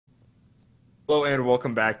Hello and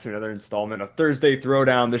welcome back to another installment of Thursday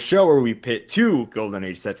Throwdown, the show where we pit two Golden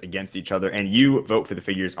Age sets against each other and you vote for the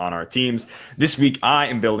figures on our teams. This week I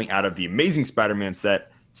am building out of the Amazing Spider-Man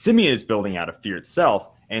set, Simeon is building out of Fear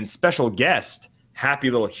itself, and special guest, Happy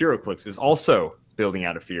Little Heroclix, is also building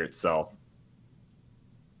out of Fear itself.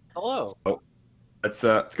 Hello. So let's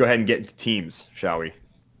go ahead and get into teams, shall we?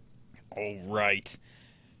 All right.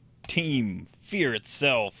 Team Fear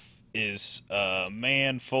itself is a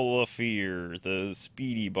man full of fear, the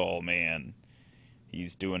Speedy Ball Man.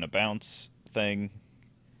 He's doing a bounce thing.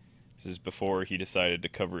 This is before he decided to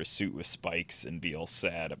cover his suit with spikes and be all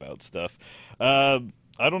sad about stuff. I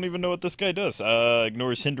don't even know what this guy does.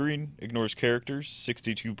 Ignores hindering, ignores characters,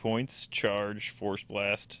 62 points, charge, force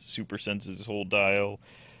blast, super senses his whole dial.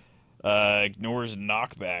 Ignores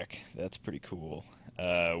knockback. That's pretty cool.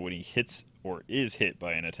 When he hits or is hit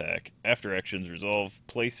by an attack, after actions resolve,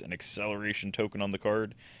 place an acceleration token on the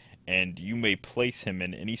card, and you may place him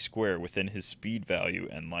in any square within his speed value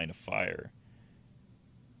and line of fire.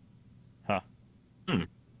 Huh.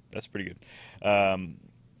 That's pretty good.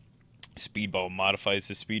 Speedball modifies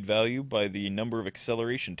his speed value by the number of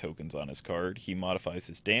acceleration tokens on his card. He modifies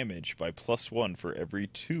his damage by +1 for every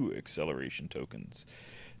 2 acceleration tokens.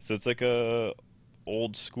 So it's like a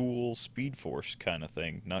old school Speed Force kind of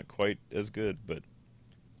thing. Not quite as good, but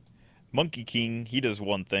Monkey King, he does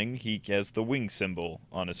one thing. He has the wing symbol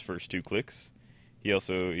on his first 2 clicks.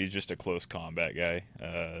 He's just a close combat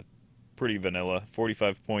guy. Pretty vanilla.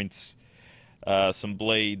 45 points. Some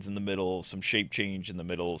blades in the middle, some shape change in the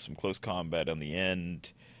middle, some close combat on the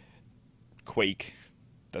end. Quake.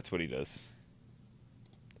 That's what he does.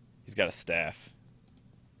 He's got a staff.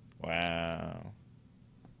 Wow.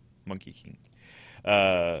 Monkey King.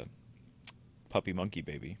 Puppy monkey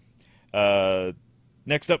baby.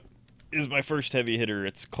 Next up is my first heavy hitter.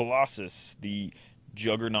 It's Colossus, the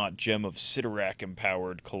Juggernaut Gem of Sidorak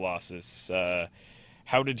empowered Colossus.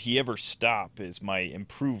 How did he ever stop is my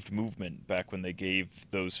improved movement back when they gave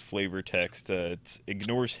those flavor text. It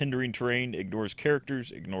ignores hindering terrain, ignores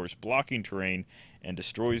characters, ignores blocking terrain, and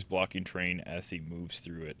destroys blocking terrain as he moves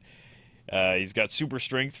through it. He's got super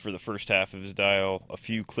strength for the first half of his dial, a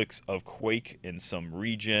few clicks of Quake and some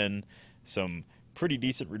regen, some pretty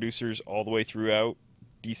decent reducers all the way throughout,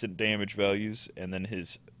 decent damage values, and then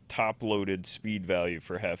his top-loaded speed value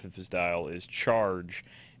for half of his dial is Charge,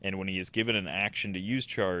 and when he is given an action to use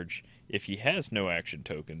Charge, if he has no action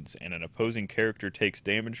tokens and an opposing character takes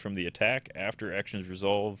damage from the attack after actions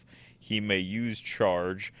resolve, he may use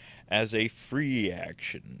Charge as a free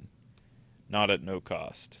action, not at no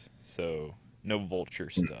cost. So, no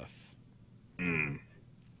vulture stuff.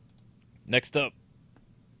 Next up,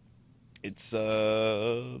 it's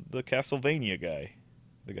the Castlevania guy.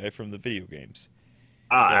 The guy from the video games.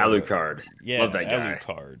 Alucard. Yeah, Love that guy.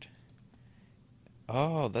 Alucard.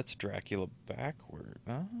 Oh, that's Dracula backward.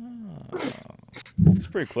 Oh. It's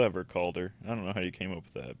pretty clever, Calder. I don't know how you came up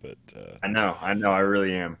with that, but... I know, I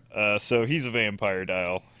really am. So he's a vampire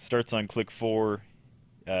dial. Starts on click 4.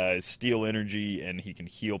 Steal energy, and he can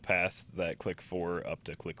heal past that click 4 up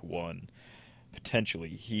to click 1. Potentially.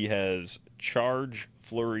 He has Charge,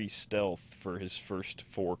 Flurry, Stealth for his first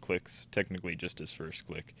 4 clicks. Technically just his first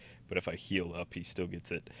click, but if I heal up, he still gets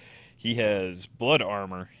it. He has Blood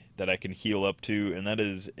Armor that I can heal up to, and that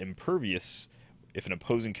is Impervious if an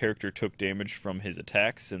opposing character took damage from his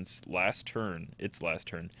attack since its last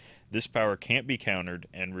turn. This power can't be countered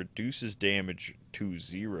and reduces damage to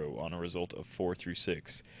 0 on a result of 4 through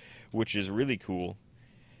 6, which is really cool,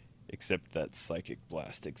 except that Psychic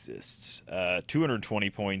Blast exists. 220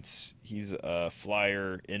 points. He's a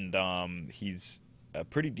flyer, Indom. He's a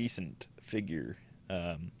pretty decent figure.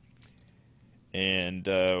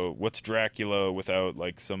 What's Dracula without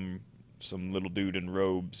like some little dude in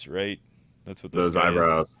robes, right? That's what this Those guy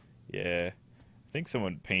eyebrows. is. Yeah. I think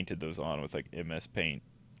someone painted those on with like MS Paint.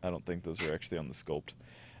 I don't think those are actually on the sculpt.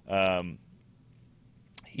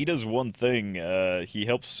 He does one thing. He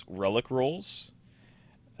helps relic rolls.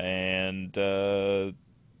 And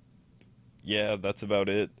yeah, that's about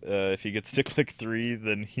it. If he gets to click 3,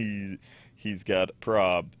 then he's got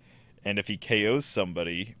prob. And if he KOs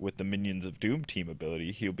somebody with the Minions of Doom team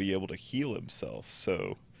ability, he'll be able to heal himself.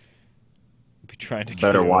 So be trying to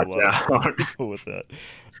Better KO watch a lot out. of people with that.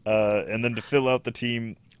 And then to fill out the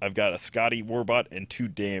team, I've got a Scotty Warbot and 2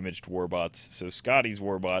 damaged Warbots. So Scotty's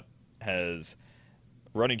Warbot has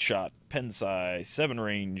running shot, Pensai, 7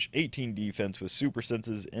 range, 18 defense with super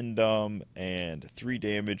senses, Indom, and 3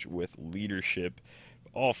 damage with leadership,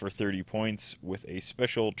 all for 30 points with a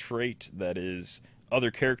special trait that is other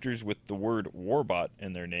characters with the word Warbot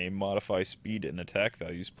in their name modify speed and attack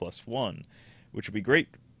values +1, which would be great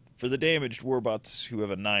for the damaged warbots who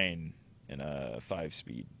have a 9 and a 5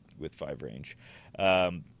 speed with 5 range.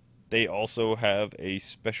 They also have a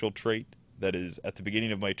special trait that is at the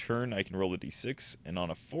beginning of my turn, I can roll a d6, and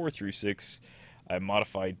on a 4 through 6, I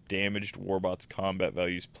modify damaged warbots' combat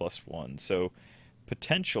values +1. So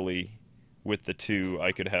potentially, with the 2,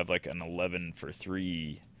 I could have like an 11 for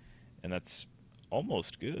 3, and that's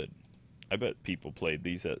almost good. I bet people played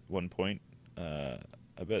these at one point. I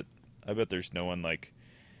bet there's no one like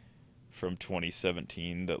from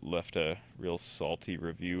 2017 that left a real salty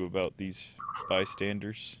review about these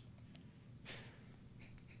bystanders.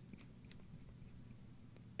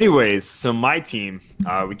 Anyways, so my team,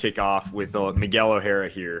 we kick off with Miguel O'Hara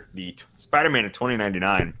here, the Spider-Man of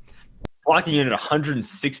 2099, clocking in at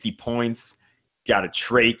 160 points. Got a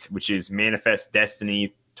trait, which is Manifest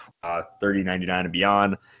Destiny 3099 and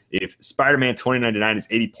beyond. If Spider-Man 2099 is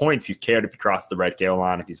 80 points, he's KO'd if he crosses the red KO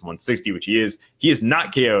line. If he's 160, which he is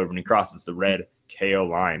not KO'd when he crosses the red KO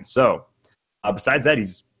line. So, besides that,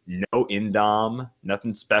 he's no indom,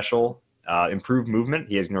 nothing special. Improved movement.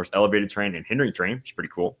 He has ignores elevated terrain and hindering terrain, which is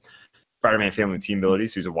pretty cool. Spider-Man family team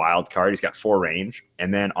abilities, who's a wild card. He's got 4 range.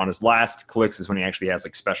 And then on his last clicks is when he actually has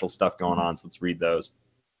like special stuff going on. So let's read those.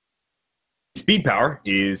 Speed power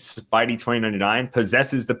is Spidey 2099,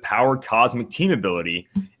 possesses the power cosmic team ability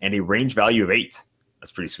and a range value of 8.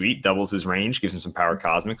 That's pretty sweet. Doubles his range, gives him some power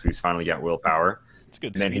cosmic, so he's finally got willpower. It's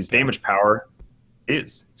good. And then his damage power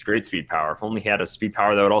it's great speed power. If only he had a speed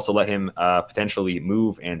power that would also let him potentially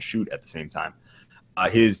move and shoot at the same time.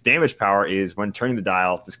 His damage power is when turning the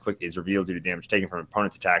dial, if this click is revealed due to damage taken from an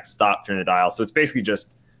opponent's attack, stop, turn the dial. So it's basically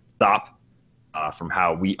just stop from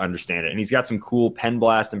how we understand it. And he's got some cool pen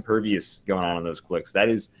blast impervious going on those clicks. That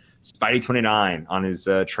is Spidey 29 on his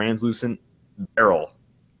translucent barrel.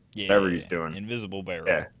 Yeah, whatever he's doing. Invisible barrel.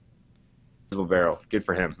 Yeah. Invisible barrel. Good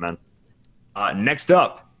for him, man. Next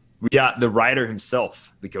up, we got the Rider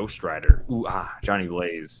himself, the Ghost Rider. Johnny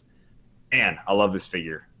Blaze. Man, I love this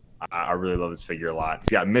figure. I really love this figure a lot.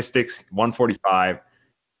 He's got Mystics, 145,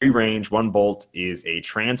 3 range, 1 bolt, is a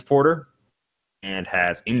transporter, and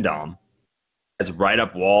has Indom. Has right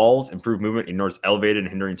up walls, improved movement, ignores elevated and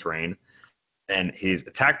hindering terrain. And his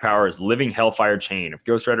attack power is Living Hellfire Chain. If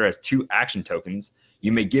Ghost Rider has 2 action tokens,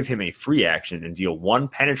 you may give him a free action and deal 1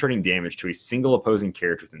 penetrating damage to a single opposing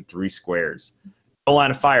character within 3 squares. No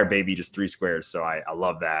line of fire, baby, just 3 squares. So I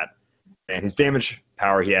love that. And his damage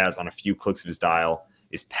power he has on a few clicks of his dial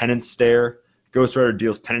is Penance Stare. Ghost Rider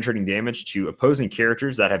deals penetrating damage to opposing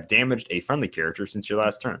characters that have damaged a friendly character since your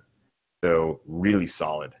last turn. So really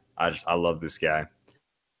solid. I love this guy.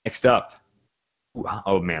 Next up.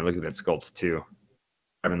 Oh man, look at that sculpt too.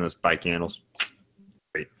 Having those bike handles.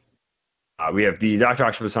 Great. We have the Dr.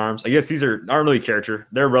 Octopus arms. I guess these aren't really character.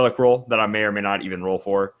 They're a relic roll that I may or may not even roll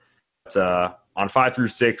for. But on 5 through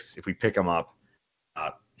 6, if we pick them up,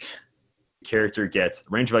 character gets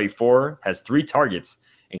range value 4, has 3 targets,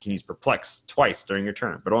 and can use Perplex twice during your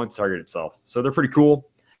turn, but only to target itself. So they're pretty cool.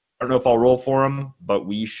 I don't know if I'll roll for them, but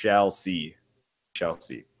we shall see.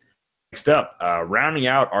 Next up, rounding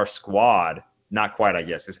out our squad, not quite, I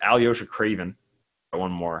guess, is Alyosha Craven. Got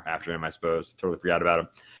one more after him, I suppose. Totally forgot about him.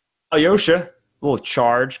 Alyosha, little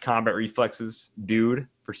charge, combat reflexes dude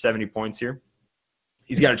for 70 points here.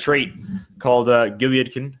 He's got a trait called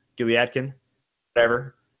Gileadkin,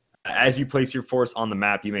 whatever. As you place your force on the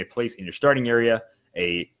map, you may place in your starting area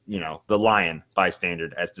the lion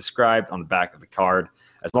bystander as described on the back of the card.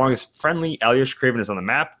 As long as friendly Alyosha Craven is on the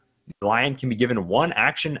map, the lion can be given 1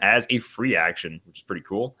 action as a free action, which is pretty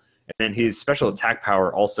cool. And then his special attack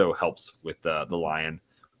power also helps with the lion,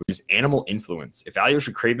 which is Animal Influence. If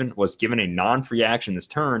Alyosha Craven was given a non-free action this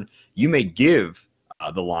turn, you may give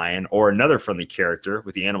the lion or another friendly character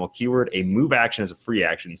with the animal keyword a move action as a free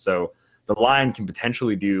action. So the lion can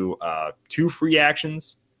potentially do 2 free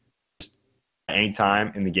actions just at any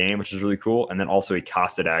time in the game, which is really cool, and then also a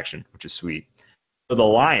costed action, which is sweet. So the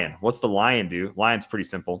lion, what's the lion do? Lion's pretty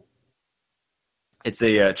simple. It's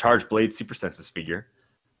a Charged Blade Super Senses figure.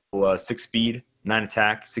 6 speed, 9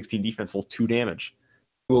 attack, 16 defense, 2 damage.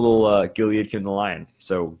 Cool little Gileadkin the lion.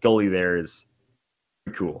 So Gully there is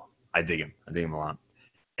pretty cool. I dig him a lot.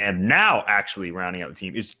 And now, actually, rounding out the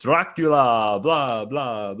team is Dracula, blah,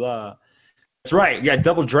 blah, blah. That's right. We got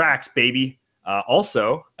double Drax, baby.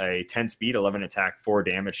 Also, a 10 speed, 11 attack, 4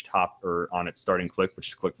 damage on its starting click, which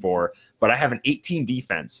is click 4. But I have an 18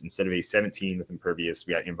 defense instead of a 17 with impervious.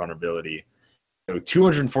 We got invulnerability. So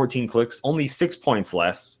 214 clicks, only 6 points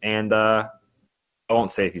less. And I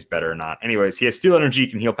won't say if he's better or not. Anyways, he has Steel Energy,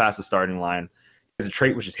 can heal past the starting line. He has a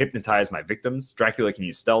trait which is Hypnotize My Victims. Dracula can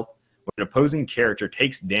use Stealth. When an opposing character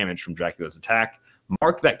takes damage from Dracula's attack,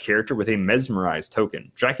 Mark that character with a mesmerized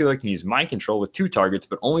token. Dracula can use mind control with 2 targets,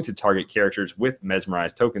 but only to target characters with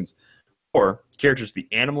mesmerized tokens, or characters with the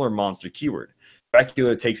animal or monster keyword.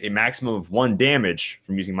 Dracula takes a maximum of 1 damage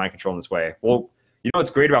from using mind control in this way. Well, you know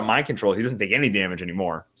what's great about mind control is he doesn't take any damage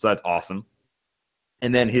anymore, so that's awesome.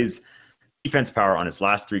 And then his defense power on his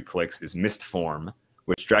last 3 clicks is Mist Form,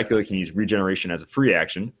 which Dracula can use regeneration as a free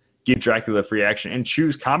action. Give Dracula a free action and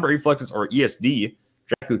choose combat reflexes or ESD.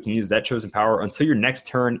 Dracula can use that chosen power until your next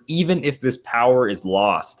turn, even if this power is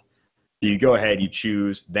lost. So you go ahead, you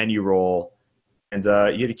choose, then you roll, and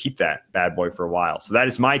you get to keep that bad boy for a while. So that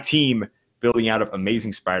is my team building out of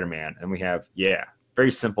Amazing Spider-Man. And we have,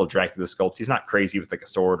 very simple Dracula sculpt. He's not crazy with like a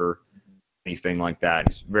sword or anything like that.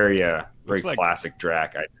 He's very classic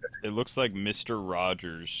Drac, I'd say. It looks like Mr.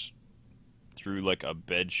 Rogers threw like a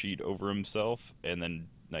bed sheet over himself and then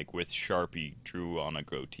like with Sharpie drew on a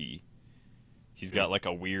goatee. He's got like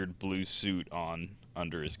a weird blue suit on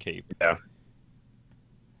under his cape. Yeah.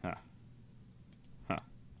 Huh.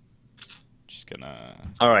 Just gonna...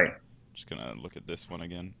 All right. Just gonna look at this one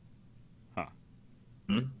again. Huh.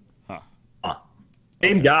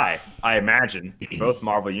 Same guy, I imagine. Both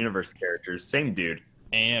Marvel Universe characters. Same dude.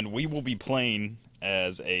 And we will be playing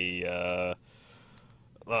as a...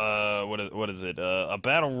 what is it? A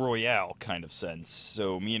battle royale kind of sense.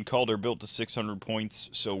 So me and Calder built to 600 points,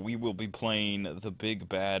 so we will be playing the big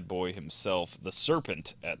bad boy himself, the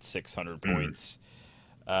Serpent, at 600 points.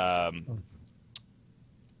 And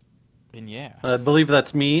yeah. I believe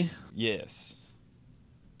that's me. Yes.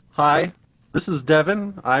 Hi, this is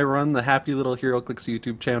Devin. I run the Happy Little Heroclix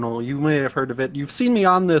YouTube channel. You may have heard of it. You've seen me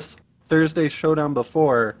on this Thursday Showdown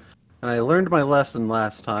before. And I learned my lesson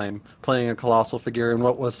last time playing a colossal figure in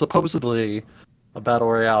what was supposedly a battle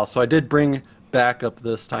royale. So I did bring backup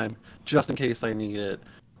this time, just in case I need it.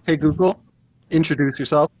 Hey Google, introduce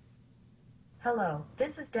yourself. Hello,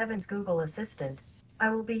 this is Devin's Google Assistant. I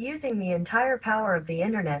will be using the entire power of the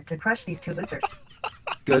internet to crush these 2 losers.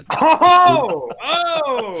 Good.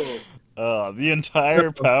 The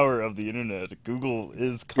entire power of the internet. Google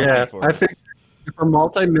is coming for us. Think if a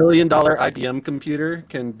multi-million-dollar IBM computer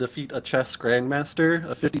can defeat a chess grandmaster,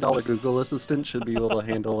 a $50 Google Assistant should be able to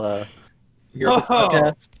handle your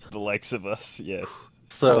podcast. The likes of us, yes.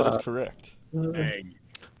 So that is correct. The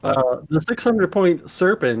 600-point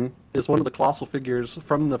Serpent is one of the colossal figures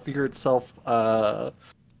from the figure itself.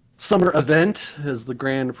 Summer event is the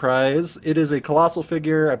grand prize. It is a colossal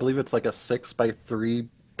figure. I believe it's like a 6x3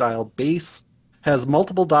 dial base. Has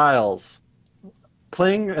multiple dials.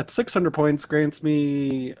 Playing at 600 points grants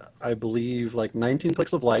me, I believe, like 19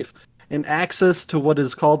 clicks of life and access to what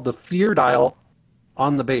is called the fear dial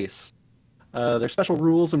on the base. There's special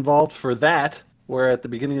rules involved for that, where at the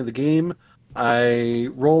beginning of the game, I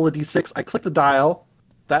roll a d6, I click the dial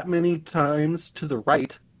that many times to the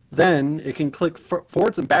right, then it can click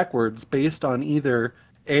forwards and backwards based on either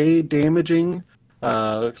A, damaging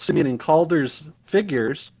Simeon and Calder's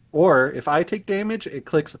figures, or if I take damage, it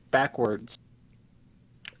clicks backwards.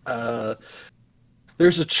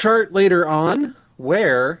 There's a chart later on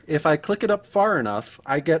where if I click it up far enough,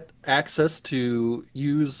 I get access to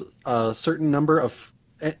use a certain number of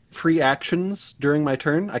free actions during my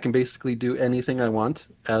turn. I can basically do anything I want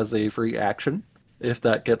as a free action if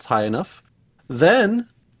that gets high enough. Then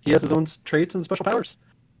he has his own traits and special powers.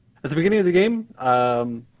 At the beginning of the game,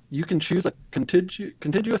 you can choose a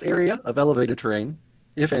contiguous area of elevated terrain,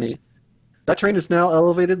 if any. That terrain is now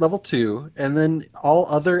elevated level 2, and then all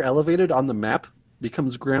other elevated on the map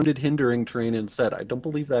becomes grounded hindering terrain instead. I don't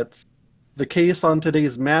believe that's the case on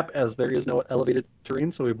today's map, as there is no elevated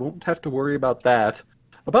terrain, so we won't have to worry about that.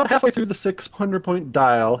 About halfway through the 600-point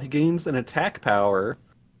dial, he gains an attack power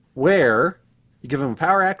where you give him a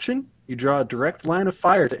power action, you draw a direct line of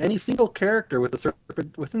fire to any single character with the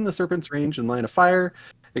serpent within the serpent's range and line of fire,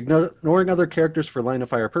 ignoring other characters for line of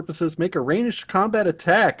fire purposes, make a ranged combat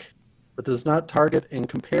attack but does not target, and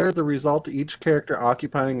compare the result to each character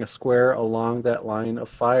occupying a square along that line of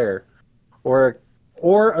fire, or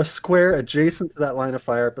a square adjacent to that line of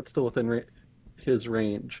fire but still within his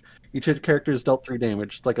range. Each character is dealt 3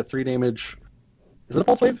 damage. It's like a 3 damage. Is it a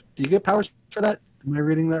pulse wave? Do you get powers for that? Am I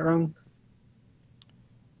reading that wrong?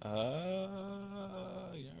 I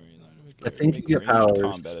think you get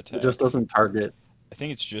powers. It just doesn't target. I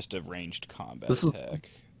think it's just a ranged combat attack.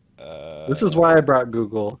 This is why I brought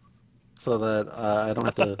Google, so that I don't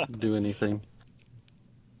have to do anything.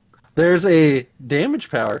 There's a damage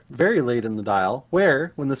power very late in the dial,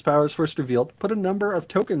 where, when this power is first revealed, put a number of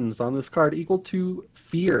tokens on this card equal to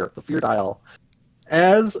fear, the fear dial.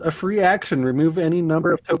 As a free action, remove any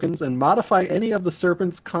number of tokens and modify any of the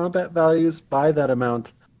serpent's combat values by that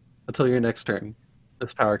amount until your next turn.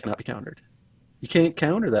 This power cannot be countered. You can't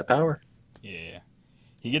counter that power. Yeah.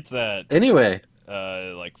 He gets that Anyway,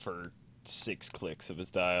 like for 6 clicks of his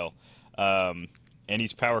dial. And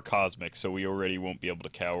he's power cosmic, so we already won't be able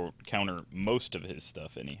to counter most of his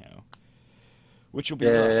stuff anyhow. Which will be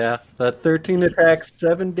rough. yeah. That 13 attack,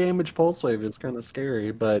 7 damage pulse wave is kind of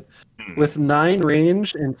scary, but with 9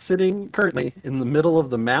 range and sitting currently in the middle of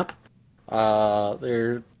the map,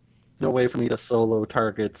 there's no way for me to solo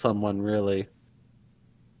target someone really,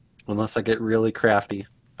 unless I get really crafty.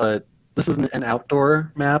 But this is an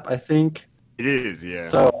outdoor map, I think. It is, yeah.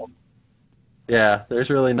 So, yeah, there's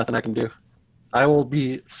really nothing I can do. I will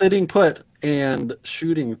be sitting put and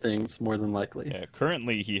shooting things more than likely. Yeah,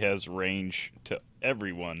 currently he has range to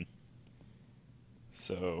everyone.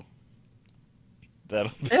 So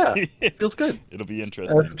that'll be, Yeah, feels good. It'll be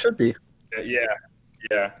interesting. As it should be. Yeah.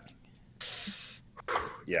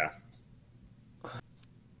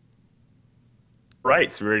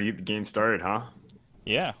 Right, so we're ready to get the game started, huh?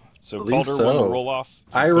 Yeah. So Believe Calder so. won the roll off.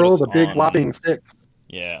 I rolled a big whopping 6.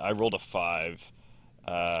 Yeah, I rolled a 5.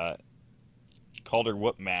 Calder,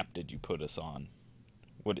 what map did you put us on?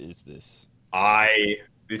 What is this?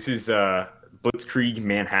 This is Blitzkrieg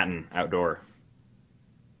Manhattan outdoor.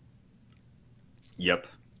 Yep.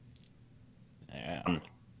 Yeah.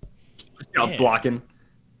 Blocking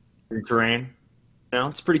terrain.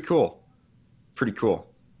 It's pretty cool.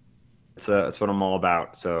 That's what I'm all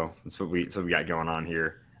about. So that's what we got going on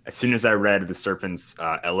here. As soon as I read the Serpent's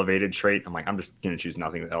elevated trait, I'm like, I'm just gonna choose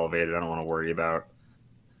nothing with elevated. I don't want to worry about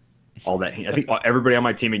all that. I think everybody on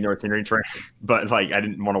my team ignored hindering terrain, but like I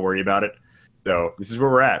didn't want to worry about it. So this is where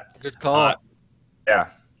we're at. Good call. Yeah.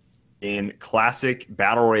 In classic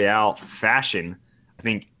battle royale fashion, I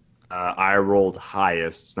think I rolled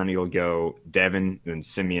highest. So then you'll go Devin, then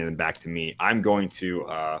Simeon, and back to me. I'm going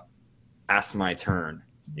to pass my turn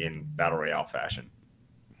in battle royale fashion.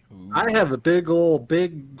 Ooh. I have a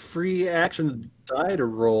big free action die to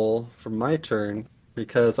roll for my turn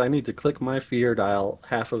because I need to click my fear dial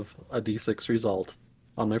half of a d6 result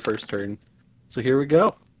on my first turn. So here we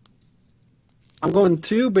go. I'm going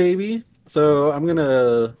 2, baby. So I'm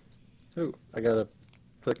gonna. Oh, I gotta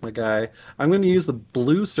click my guy. I'm gonna use the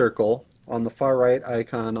blue circle on the far right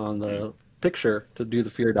icon on the picture to do the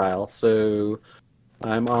fear dial. So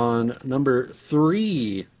I'm on number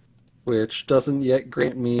 3, which doesn't yet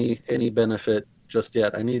grant me any benefit just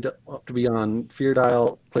yet. I need to be on fear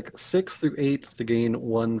dial, click 6 through 8 to gain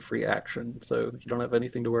 1 free action. So you don't have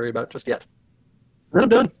anything to worry about just yet. Then I'm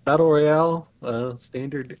done. Battle Royale,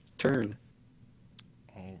 standard turn.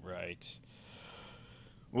 All right.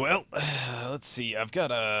 Well, let's see. I've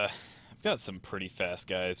got some pretty fast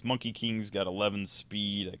guys. Monkey King's got 11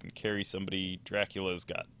 speed. I can carry somebody. Dracula's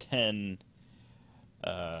got 10.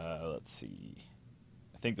 Let's see.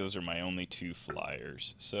 I think those are my only 2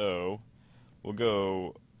 flyers. So we'll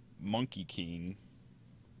go Monkey King.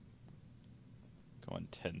 Going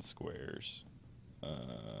 10 squares.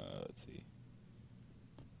 Let's see.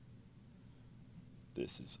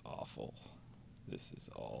 This is awful. This is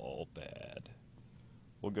all bad.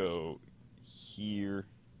 We'll go here,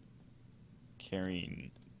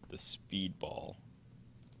 carrying the speedball.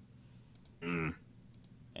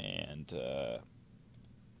 And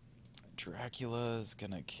Dracula's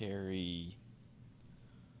gonna carry,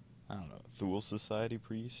 I don't know, Thule Society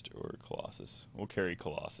Priest or Colossus. We'll carry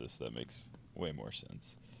Colossus. That makes way more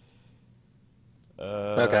sense.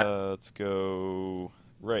 Okay. Let's go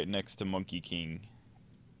right next to Monkey King.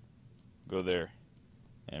 Go there,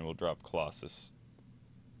 and we'll drop Colossus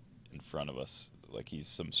in front of us like he's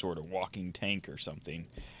some sort of walking tank or something.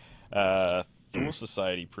 Thule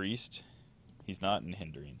Society Priest, he's not in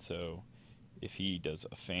hindering, so if he does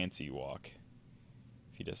a fancy walk,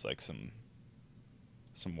 if he does like some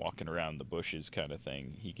walking around the bushes kind of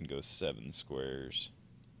thing, he can go 7 squares.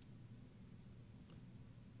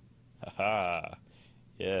 Haha!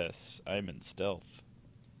 Yes, I'm in stealth.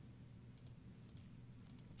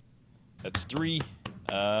 That's 3.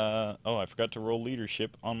 Oh, I forgot to roll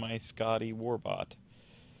leadership on my Scotty Warbot.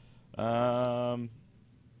 And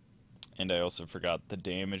I also forgot the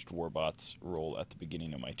damaged Warbots roll at the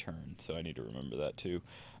beginning of my turn, so I need to remember that too.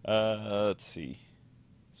 Let's see.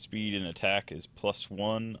 Speed and attack is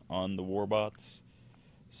 +1 on the Warbots.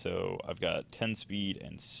 So I've got 10 speed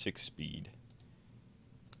and 6 speed.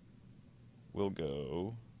 We'll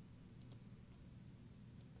go...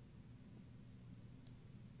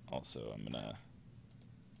 Also, I'm gonna...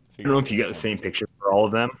 I don't know if you got the same picture for all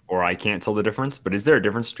of them, or I can't tell the difference, but is there a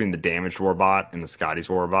difference between the damaged Warbot and the Scotty's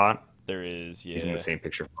Warbot? There is, yeah. He's in the same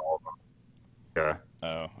picture for all of them.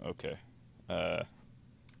 Yeah. Oh, okay.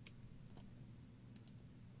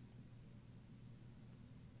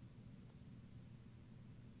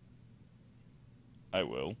 I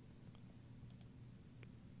will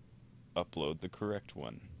upload the correct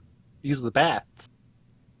one. Use the bats.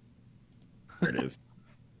 There it is.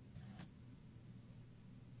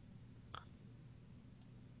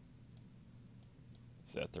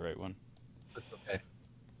 Is that the right one? That's okay.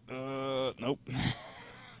 Nope.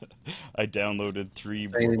 I downloaded 3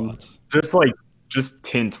 Same. robots. Just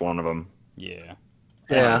tint one of them. Yeah. I don't know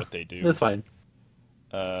Yeah, what they do. that's fine.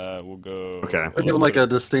 We'll go. Okay. I'll give them like a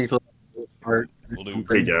distinct part. We'll do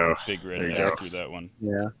There you go. big red There you X go. through that one.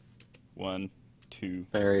 Yeah, 1, 2,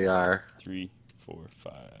 there you are. 3, 4,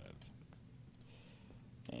 5.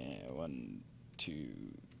 And 1, 2,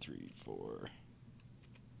 3, 4.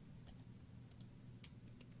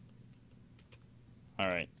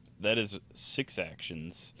 Alright, that is 6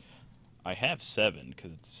 actions. I have 7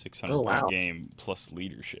 because it's 600 Oh, point wow. game plus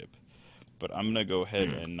leadership. But I'm going to go ahead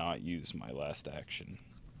and not use my last action.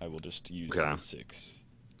 I will just use Okay. the 6.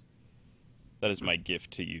 That is my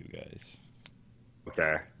gift to you guys.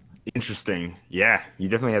 Okay. Interesting. Yeah, you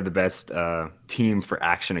definitely have the best team for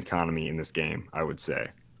action economy in this game, I would say.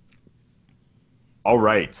 All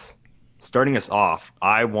right. Starting us off,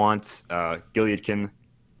 I want Gileadkin,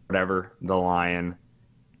 whatever, the lion,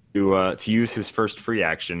 to use his first free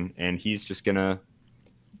action, and he's just going to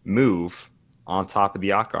move on top of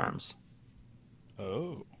the Ock Arms.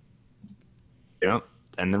 Oh. Yep.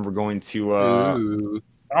 And then we're going to Ooh.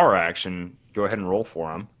 our action, go ahead and roll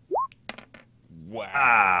for him.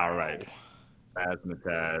 Wow. All right.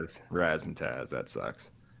 Razzmatazz. That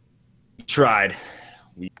sucks. We tried.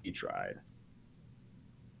 We tried.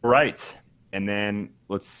 Right. And then,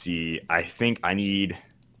 let's see. I think I need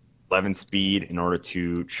 11 speed in order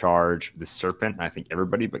to charge the Serpent. I think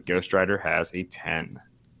everybody but Ghost Rider has a 10.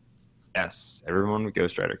 Yes, everyone with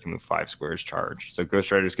Ghost Rider can move 5 squares charge. So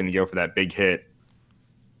Ghost Rider's going to go for that big hit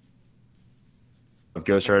of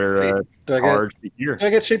Ghost Rider Do charge here. I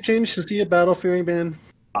get shape change to see a Battle Fury Man?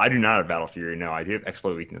 I do not have Battle Fury. No, I do have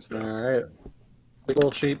Exploit Weakness, though. Alright. Big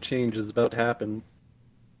ol' shape change is about to happen.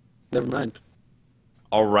 Never mind.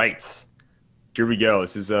 All right. Here we go.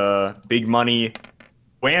 This is big money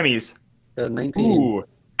whammies. Got 19. Ooh,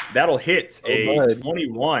 that'll hit Oh, a bud.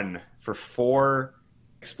 21 for 4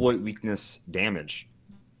 exploit weakness damage.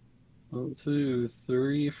 1, 2,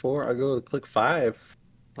 3, 4. I go to click 5.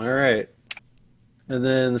 Alright. And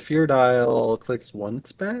then the fear dial clicks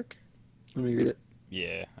once back. Let me read it.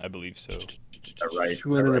 Yeah, I believe so. Right.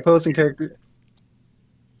 When an opposing character.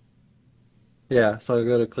 Yeah, so I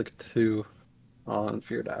go to click 2 on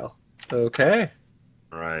fear dial. Okay.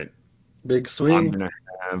 All right. Big I'm swing. gonna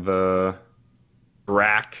have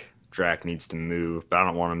Drac. Drac needs to move, but I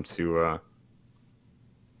don't want him to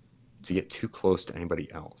get too close to anybody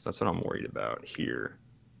else. That's what I'm worried about here.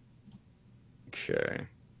 Okay.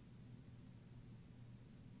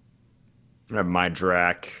 I'm gonna have my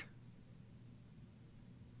Drac.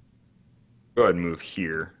 Go ahead and move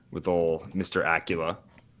here with old Mr. Acula.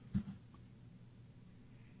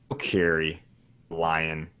 We'll carry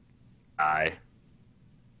Lion, Guy,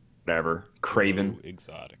 whatever, Craven. Ooh,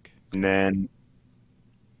 exotic. And then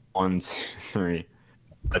 1, 2, 3.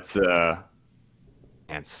 That's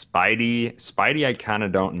and Spidey I kind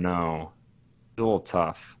of don't know. It's a little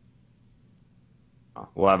tough.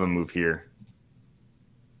 We'll have him move here.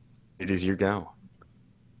 It is your go.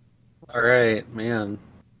 Alright, man.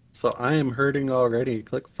 So I am hurting already.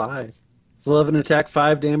 Click 5. 11 attack,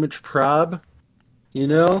 5 damage prob. You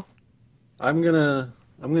know, I'm gonna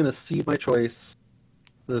cede my choice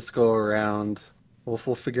this go around. We'll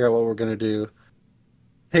figure out what we're gonna do.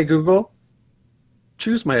 Hey Google,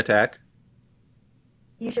 choose my attack.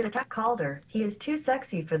 You should attack Calder. He is too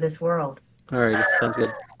sexy for this world. Alright, that sounds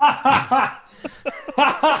good.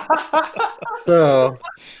 So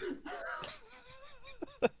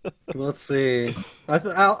let's see.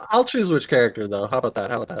 I'll choose which character though. How about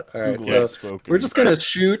that? All right. Google So has spoken. we're just gonna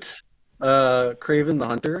shoot Craven the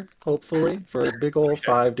Hunter, hopefully, for a big old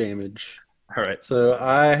 5 damage. All right. So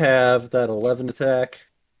I have that 11 attack.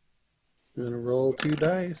 I'm gonna roll 2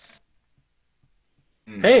 dice.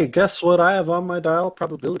 Hey, guess what I have on my dial?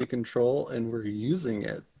 Probability control, and we're using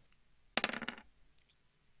it.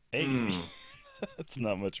 Hey, that's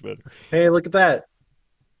not much better. Hey, look at that.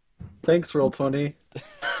 Thanks, Roll20.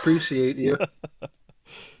 Appreciate you.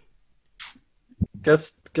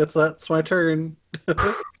 Guess that's my turn.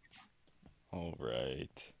 All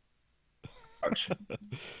right. Ouch.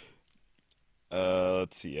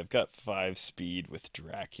 Let's see. I've got 5 speed with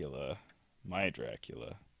Dracula. My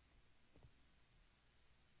Dracula.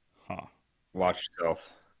 Huh. Watch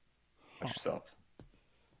yourself. Watch yourself.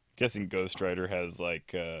 Guessing Ghost Rider has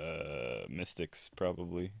like Mystics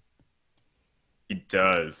probably. He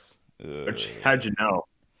does. How'd you know?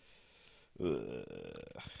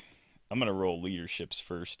 I'm gonna roll leaderships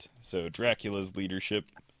first. So Dracula's leadership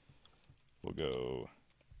will go,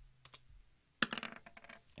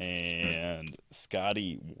 and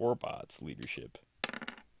Scotty Warbot's leadership.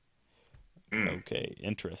 Okay,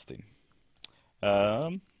 interesting.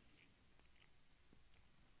 What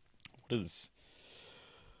is?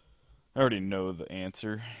 I already know the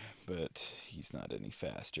answer, but he's not any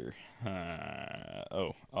faster.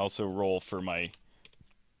 Also roll for my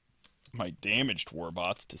damaged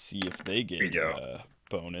warbots to see if they get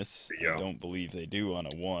bonus. I don't believe they do on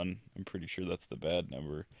a 1. I'm pretty sure that's the bad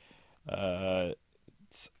number.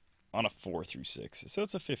 It's on a 4 through 6, so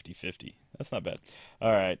it's a 50-50. That's not bad.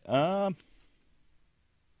 All right.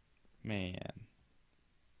 Man.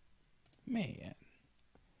 I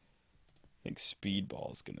think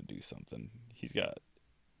Speedball's gonna do something. He's got.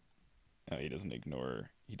 Oh, he doesn't ignore.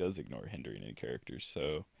 He does ignore hindering any characters.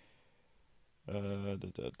 So.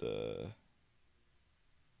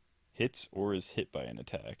 Hits or is hit by an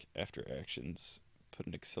attack after actions. Put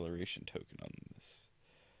an acceleration token on this.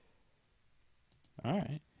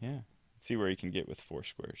 Alright, yeah. Let's see where he can get with 4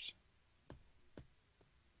 squares.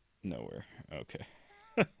 Nowhere. Okay.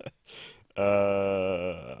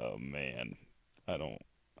 Man. I don't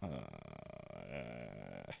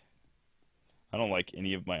like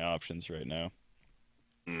any of my options right now.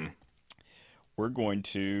 We're going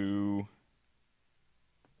to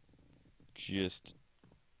just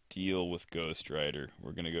deal with Ghost Rider.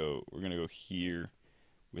 We're gonna go here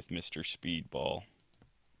with Mr. Speedball.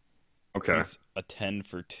 Okay. He's a 10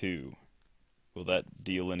 for 2. Will that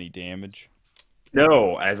deal any damage?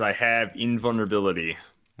 No, as I have invulnerability.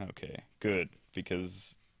 Okay, good,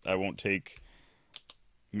 because I won't take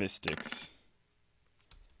Mystics,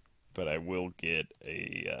 but I will get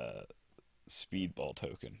a Speedball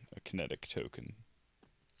token, a kinetic token.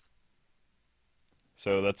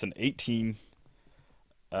 So that's an 18.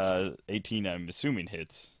 18, I'm assuming,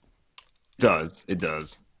 hits. It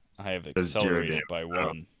does. I have accelerated by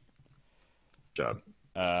 1. Job.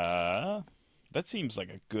 That seems like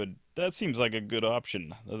a good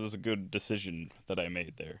option. That was a good decision that I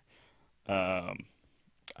made there. I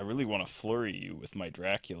really want to flurry you with my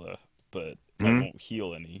Dracula, but I won't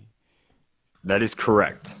heal any. That is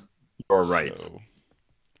correct. You're right. So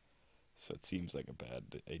it seems like a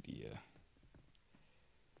bad idea.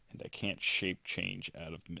 And I can't shape change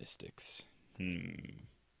out of Mystics. I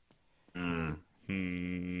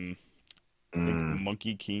think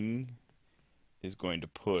Monkey King is going to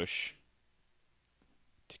push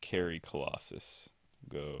to carry Colossus.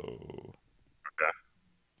 Go. Okay.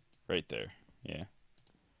 Right there. Yeah.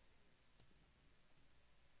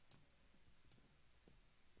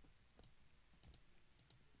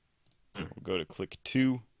 We'll go to click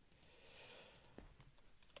 2.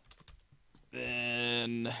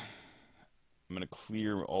 Then I'm going to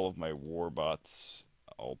clear all of my warbots.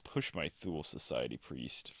 I'll push my Thule Society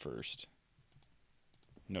Priest first.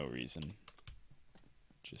 No reason.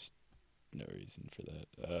 Just no reason for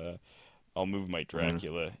that. I'll move my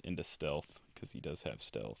Dracula into stealth, because he does have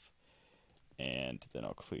stealth. And then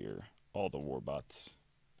I'll clear all the warbots.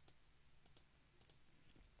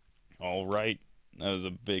 Alright. That was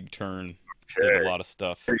a big turn. Okay. Did a lot of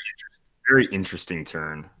stuff. Very interesting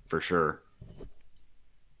turn, for sure.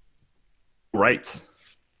 Right.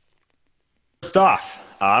 First off,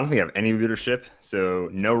 I don't think I have any leadership, so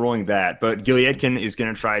no rolling that. But Gileadkin is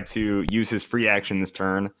going to try to use his free action this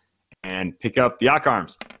turn and pick up the Ock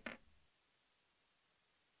Arms.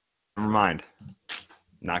 Never mind. He's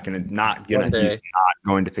not going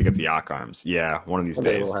to pick up the Ock Arms. Yeah, one of these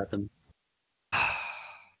days. Will happen.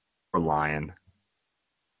 Or lion.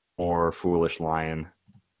 Or foolish lion.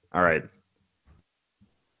 All right.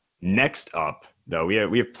 Next up, though, we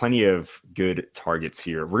have plenty of good targets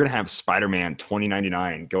here. We're gonna have Spider-Man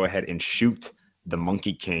 2099 go ahead and shoot the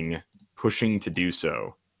Monkey King, pushing to do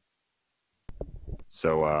so.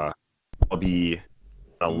 So I'll be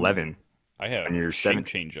 11. I have on your shape 17.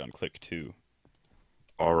 change on click 2.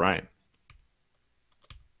 All right.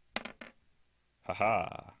 Haha.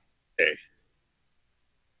 Okay.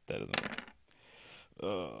 That doesn't work.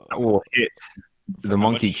 That will hit the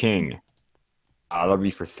Monkey much? King. That'll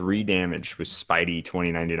be for 3 damage with Spidey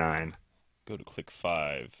 2099. Go to click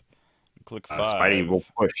 5. Click 5. Spidey will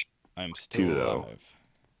push. I'm still 2, though. alive.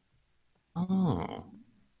 Oh.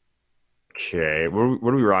 Okay. What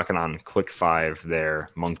are we rocking on click 5 there,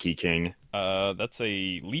 Monkey King? That's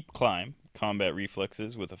a leap climb, combat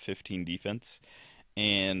reflexes with a 15 defense,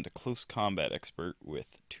 and a close combat expert with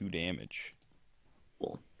 2 damage.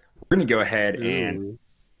 Cool. We're going to go ahead and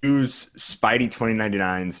use Spidey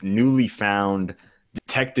 2099's newly found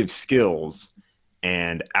detective skills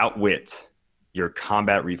and outwit your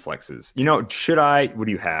combat reflexes. You know, what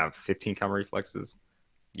do you have? 15 combat reflexes?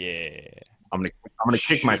 Yeah. I'm gonna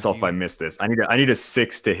kick myself if I miss this. I need a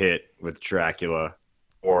 6 to hit with Dracula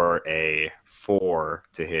or a 4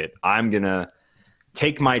 to hit. I'm gonna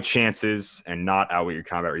take my chances and not outwit your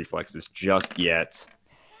combat reflexes just yet.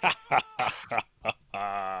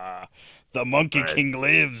 The Monkey King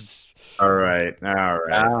lives. All right.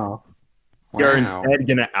 Wow. We are instead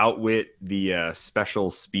gonna outwit the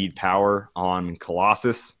special speed power on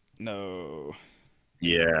Colossus. No.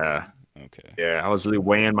 Yeah. Okay. Yeah, I was really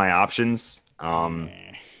weighing my options. Yeah,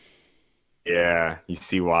 you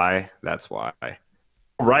see why? That's why.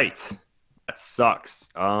 All right. That sucks.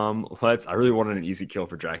 I really wanted an easy kill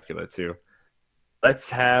for Dracula too. Let's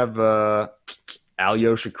have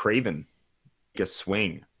Alyosha Craven take a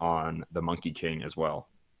swing on the Monkey King as well.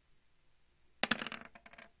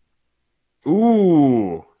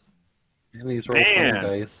 Ooh. And these roll 20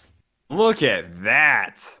 dice. Look at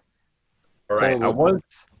that. All right, So I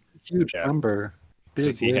was huge number. Big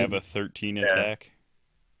Does he win. have a 13 attack?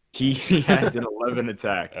 He has an 11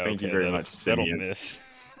 attack. Thank you very much, That'll Simeon. miss.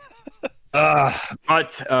 But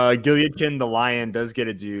Gileadkin the Lion does get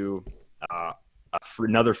to do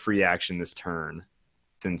another free action this turn,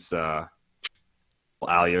 since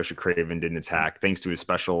Alyosha Craven didn't attack, thanks to his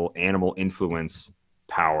special animal influence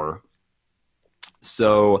power.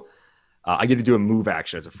 So I get to do a move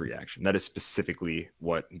action as a free action. That is specifically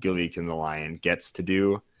what Gileadkin the Lion gets to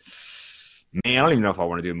do. Man, I don't even know if I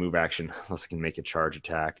want to do a move action unless I can make a charge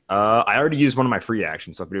attack. I already used one of my free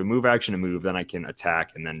actions, so if I do a move action and move, then I can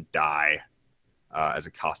attack and then die as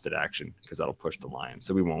a costed action, because that'll push the lion.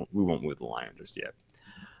 So we won't move the lion just yet.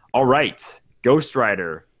 All right, Ghost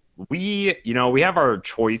Rider. We have our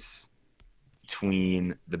choice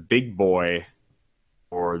between the big boy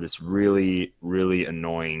or this really, really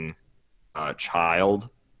annoying child.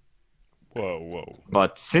 Whoa.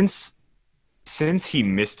 But since he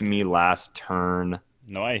missed me last turn,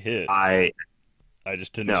 No, I hit. I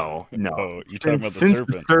just didn't. No. Oh, you're talking about the Since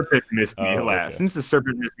serpent. the serpent missed me Okay. Since the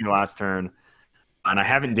serpent missed me last turn, and I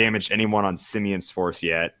haven't damaged anyone on Simeon's force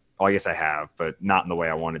yet. Well, I guess I have, but not in the way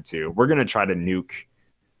I wanted to. We're gonna try to nuke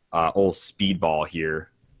old Speedball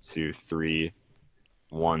here. 2, 3.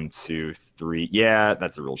 1, 2, 3. Yeah,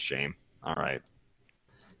 that's a real shame. All right.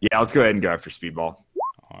 Yeah, let's go ahead and go after Speedball.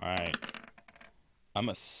 All right. I'm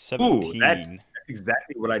a 17. Ooh, that's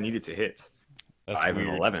exactly what I needed to hit. That's 5 weird.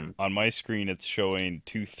 and 11. On my screen, it's showing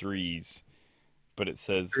 2 3s, but it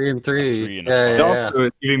says 3 and 3. a 3 and a Yeah, 5. It also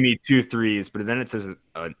is giving me 2 3s, but then it says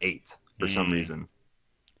an 8 for some reason.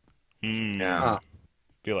 Yeah.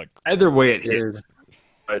 Feel like Either way, it Weird. hits.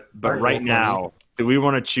 But Alright, right well, now, do we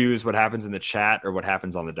want to choose what happens in the chat or what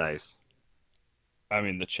happens on the dice? I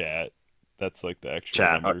mean the chat. That's like the actual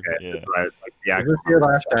Chat. number. Okay. Yeah. That's what the Is actual this your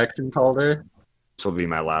number. last action, Calder? This will be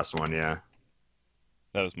my last one. Yeah.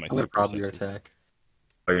 That was my I'm gonna super prob your senses. attack.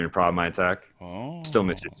 Are you gonna prob my attack? Oh. Still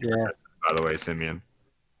miss your super Yeah. senses, by the way, Simeon.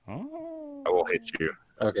 Oh. I will hit you.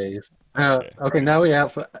 Okay. Okay. Okay. Now we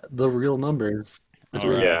have the real numbers. All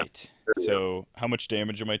right. Yeah. So how much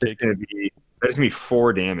damage am I That's taking? gonna be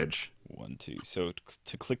 4 damage. 1, 2. So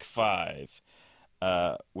to click 5,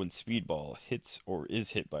 when Speedball hits or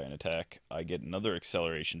is hit by an attack, I get another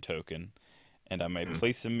acceleration token, and I may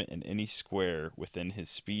place him in any square within his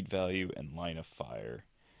speed value and line of fire.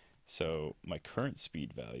 So my current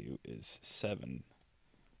speed value is 7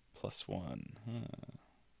 plus 1.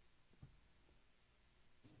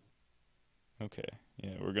 Okay.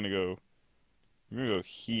 Yeah, we're gonna go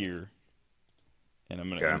here, and I'm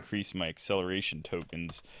gonna Okay. increase my acceleration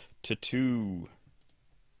tokens to 2.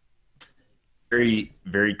 Very,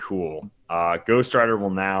 very cool. Ghost Rider will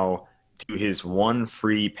now do his 1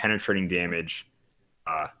 free penetrating damage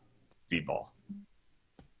Speedball.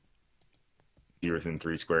 Be within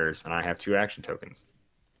 3 squares, and I have 2 action tokens,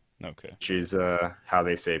 Okay. which is how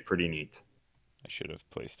they say pretty neat. I should have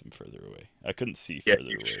placed him further away. I couldn't see Yeah, further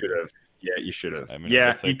you away. should have. Yeah, you should have. I mean, I Yeah,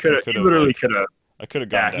 guess I you could have. You could've, literally like, could have. I could have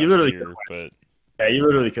gone Yeah, down you literally here, but Yeah, you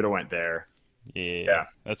literally could have went there. yeah,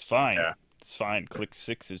 that's fine. Yeah. It's fine. Click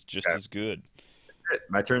 6 is just Okay. as good. That's it.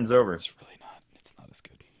 My turn's over. It's really not. It's not as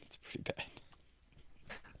good. It's pretty bad.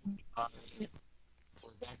 So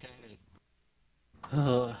we're back at it.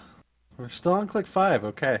 We're still on click 5.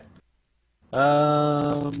 Okay.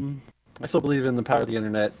 I still believe in the power of the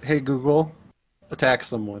internet. Hey Google, attack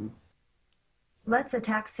someone. Let's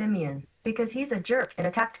attack Simeon, because he's a jerk and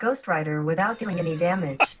attacked Ghost Rider without doing any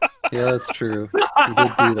damage. Yeah, that's true. He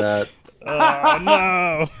did do that. Oh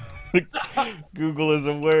no! Google is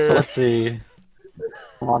aware. So let's see.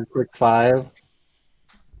 I'm on click 5.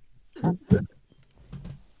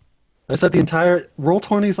 I said the entire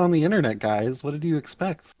Roll20's on the internet, guys. What did you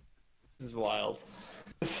expect? This is wild.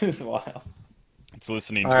 This is wild. It's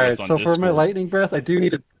listening All to right, us on so Discord. for my lightning breath, I do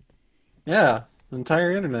need the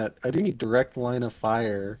entire internet. I do need direct line of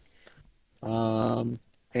fire. And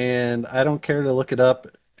I don't care to look it up.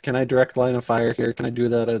 Can I direct line of fire here? Can I do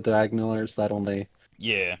that at a diagonal, or is that only?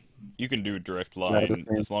 Yeah, you can do a direct line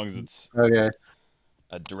same. as long as it's Okay.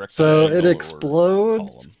 a direct So it diagonal or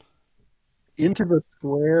explodes column. into the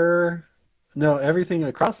square. No, everything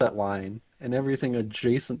across that line and everything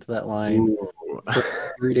adjacent to that line Ooh. for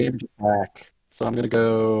 3 damage back. So I'm gonna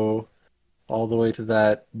go all the way to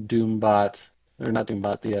that Doombot, or not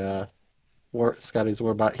Doombot, the Scotty's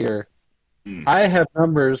Warbot here. I have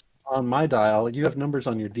numbers on my dial. You have numbers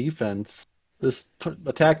on your defense. This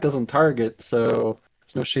attack doesn't target, so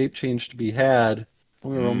there's no shape change to be had. I'm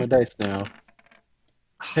gonna roll my dice now.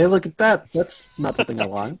 Hey, look at that! That's not something I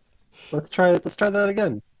want. Let's try that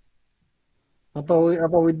again. How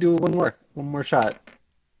about we do one more shot?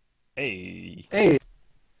 Hey. Hey,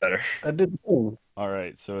 Better. I did the thing. All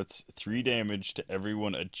right, so it's 3 damage to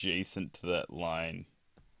everyone adjacent to that line.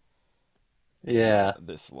 Yeah.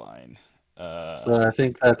 This line. So I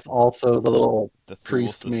think that's also the little the Fool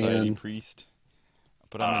priest Society man. priest.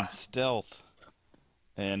 But I'm in stealth,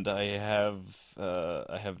 and I have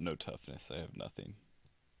no toughness. I have nothing.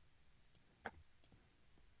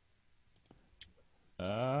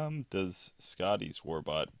 Does Scotty's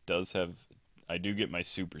Warbot does have? I do get my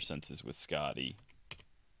super senses with Scotty.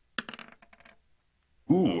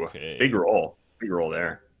 Ooh, Okay. big roll. Big roll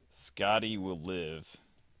there. Scotty will live.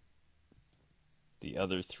 The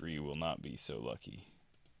other 3 will not be so lucky.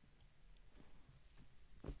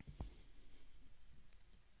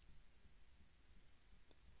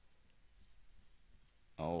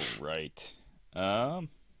 All right.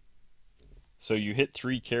 So you hit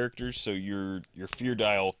 3 characters, so your fear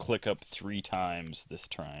die will click up 3 times this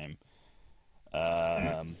time.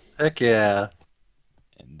 Heck yeah.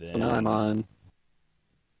 And then So now I'm on.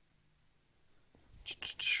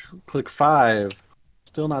 Click 5.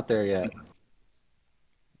 Still not there yet.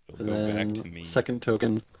 it'll And go then back to me. second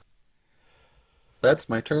token. That's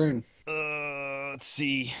my turn. Let's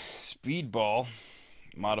see. Speedball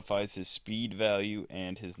modifies his speed value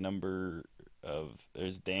and his number of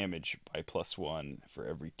his damage by +1 for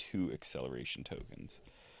every 2 acceleration tokens.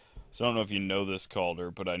 So I don't know if you know this,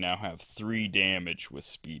 Calder, but I now have 3 damage with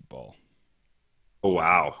Speedball. Oh,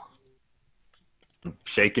 wow. I'm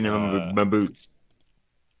shaking him with my boots.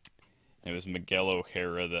 It was Miguel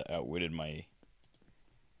O'Hara that outwitted my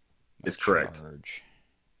Is correct. charge.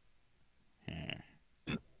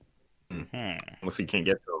 Unless you can't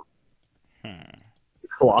get to him. Hmm.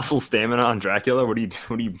 Colossal stamina on Dracula? What are you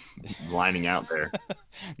lining out there?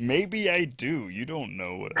 Maybe I do. You don't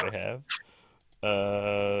know what I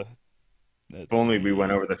have. If only we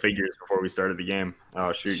went over the figures before we started the game.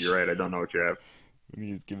 Oh, shoot, you're right. I don't know what you have. When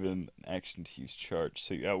he's given an action to use charge.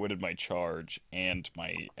 So you outwitted my charge and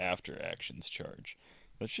my after actions charge.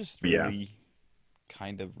 That's just really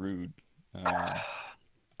kind of rude. I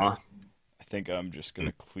think I'm just going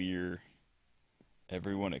to clear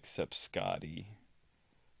everyone except Scotty.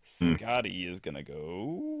 Scotty is going to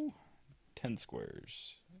go 10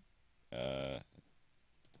 squares.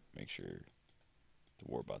 Make sure the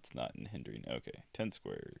Warbot's not hindering. Okay, 10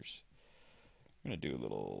 squares. I'm going to do a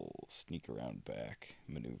little sneak around back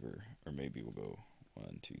maneuver. Or maybe we'll go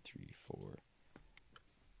 1, 2, 3, 4.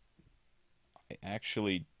 I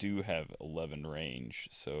actually do have 11 range,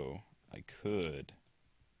 so I could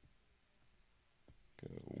go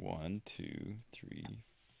 1, 2, 3,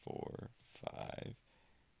 4, 5.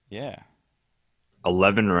 Yeah.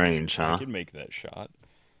 11 range, huh? I could make that shot.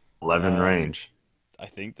 11 range. I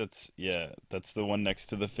think that's the one next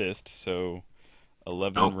to the fist, so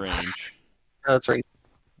 11 range. That's right.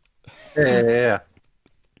 Yeah.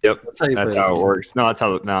 Yep. That's how you That's play how this it game. works. No, that's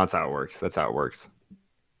how it works. That's how it works.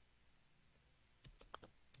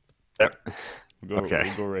 Yep. We'll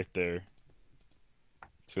go right there.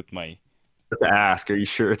 It's with my To ask, are you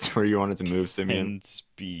sure it's where you wanted to move, Simeon? 10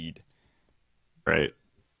 speed. Right.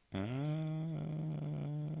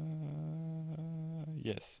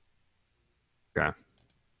 Yes. Okay.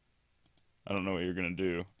 I don't know what you're gonna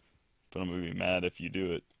do, but I'm gonna be mad if you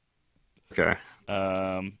do it. Okay.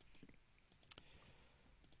 I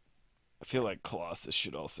feel like Colossus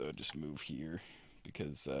should also just move here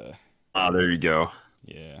because There you go.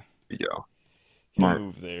 yeah, There you go. he'll Smart.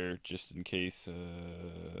 move there just in case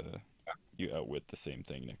you outwit the same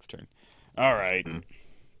thing next turn. All right,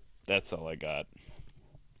 that's all I got.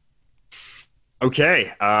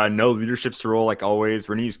 Okay. No leaderships to roll like always.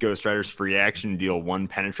 We're gonna use Ghost Rider's free action, deal 1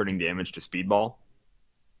 penetrating damage to Speedball.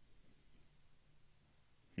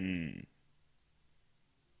 Hmm.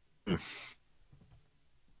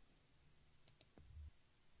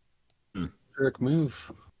 Jerk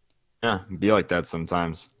move. Yeah, be like that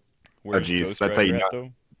sometimes. Where's geez, Ghost that's how Rider you at, know.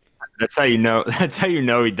 though? That's how you know. That's how you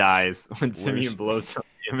know he dies when Where's- Simeon blows some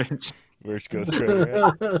damage. Where's Ghost Rider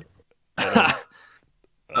at? I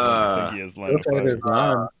don't think he has line of Ghost Rider's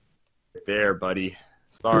fire. gone. There, buddy.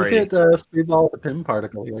 Look Sorry. at Speedball with the pin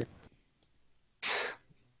particle here.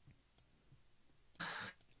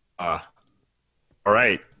 All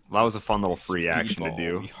right. Well, that was a fun little free action to Speedball,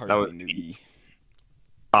 do. we That hardly was knew ye.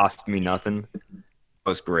 cost me nothing. That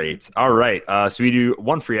was great. All right. So we do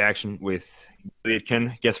one free action with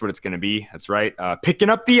Lietkin. Guess what it's going to be? That's right. Picking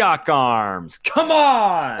up the Ock Arms. Come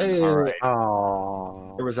on. Hey, All right.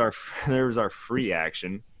 aw. There was our free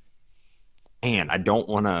action. And I don't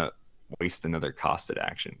want to waste another costed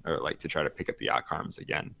action or like to try to pick up the Ock Arms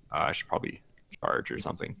again. I should probably charge or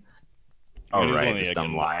something. I mean, All he's right. only This like a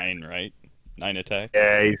dumb line. 9, right? 9 attack.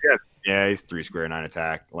 He's 3 square 9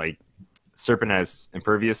 attack. Like Serpent has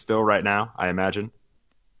impervious still right now, I imagine.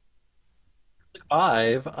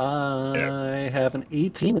 5. I have an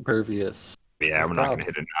 18 impervious. Yeah, With we're not prob. gonna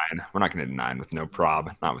hit a 9. We're not gonna hit a 9 with no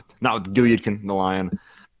prob. Not with Gileadkin the lion.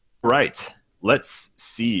 Right. Let's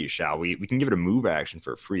see, shall we? We can give it a move action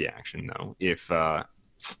for a free action though. If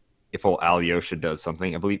old Alyosha does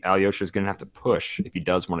something, I believe Alyosha is gonna have to push if he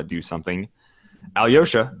does want to do something.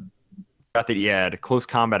 Alyosha got that he had close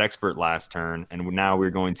combat expert last turn, and now we're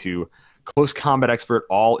going to close combat expert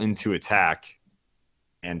all into attack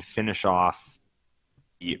and finish off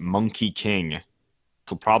the Monkey King. This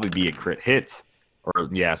will probably be a crit hit, or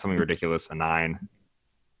yeah, something ridiculous, a 9.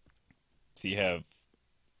 Does he have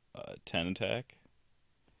 10 attack?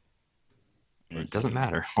 Or It is doesn't it-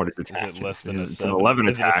 matter what his Is attack it less than a It's 7? an 11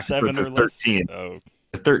 Is it attack. a 7 so or it's a less? 13. Oh,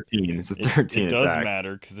 It's a 13. It's a 13 it does attack.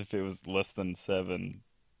 matter, because if it was less than 7,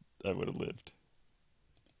 I would have lived.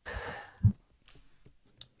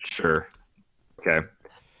 Sure. Okay.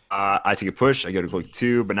 I take a push. I go to click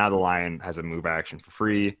 2, but now the lion has a move action for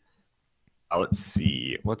free. Let's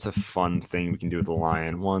see. What's a fun thing we can do with the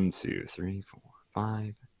lion? 1, 2, 3, 4,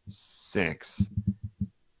 5, 6.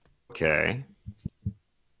 Okay.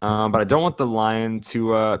 But I don't want the lion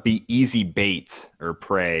to be easy bait or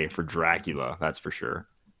prey for Dracula. That's for sure.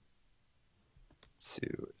 2,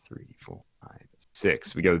 3, 4, 5,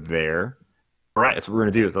 6. We go there. All right, that's what we're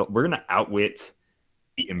going to do. We're going to outwit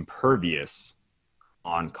the impervious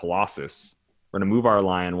on Colossus. We're going to move our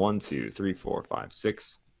lion 1, 2, 3, 4, 5,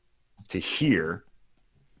 6 to here.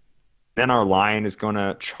 Then our lion is going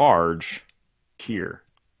to charge here.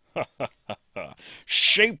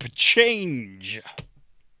 Shape change!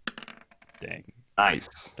 Dang.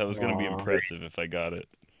 Nice. That was going to be Aw. impressive if I got it.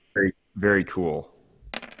 Very, very cool.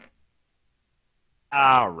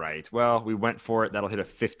 All right. Well, we went for it. That'll hit a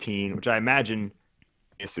 15, which I imagine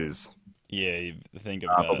misses. Yeah, you think of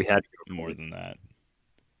But we that had more than that.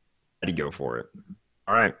 to go for it.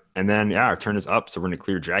 All right. And then, yeah, our turn is up. So we're going to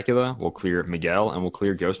clear Dracula. We'll clear Miguel, and we'll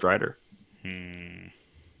clear Ghost Rider. Hmm.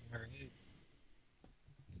 Alright.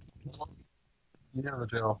 Well, you know the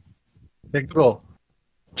drill. Big Google.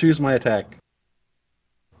 Choose my attack.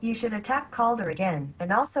 You should attack Calder again,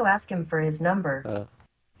 and also ask him for his number.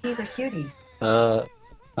 He's a cutie. Oh.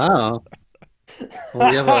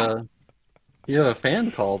 Well, you have a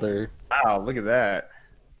fan Calder. Wow, look at that.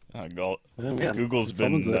 Oh, man. Google's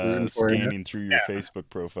Someone's been rooting for you. scanning through your Facebook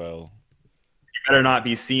profile. You better not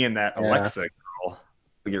be seeing that Yeah. Alexa girl.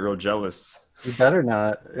 We get real jealous. You better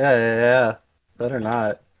not. Yeah. Better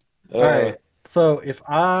not. Alright. So if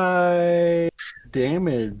I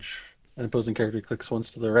damage an opposing character, clicks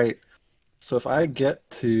once to the right. So if I get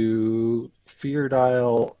to Fear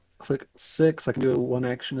Dial, click 6, I can do one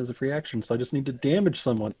action as a free action. So I just need to damage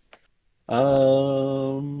someone.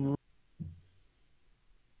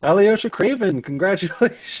 Alyosha Craven,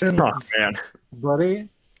 congratulations, Oh, man. buddy.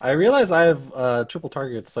 I realize I have triple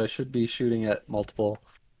targets, so I should be shooting at multiple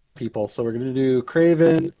people. So we're going to do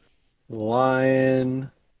Craven, Lion,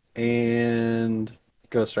 and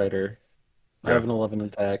Ghost Rider. I have an 11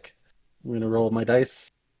 attack. I'm going to roll my dice.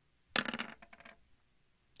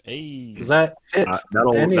 Hey. Does that hit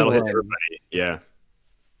That'll hit anyone? everybody. Yeah.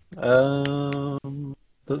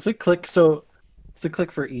 Does it click? So does it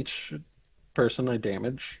click for each person I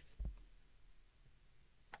damage,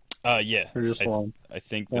 Yeah. or just one? I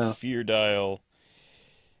think the Yeah. fear dial,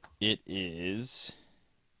 it is...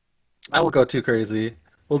 I won't go too crazy.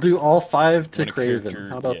 We'll do all 5 to when a Craven. character-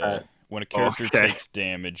 How about yeah, that? When a character Okay. takes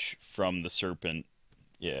damage from the serpent,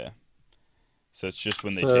 yeah. So it's just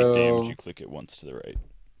when they So- take damage, you click it once to the right.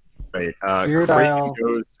 Right. Fear Craven dial.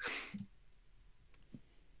 goes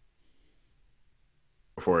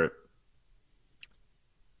for it.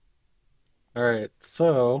 All right.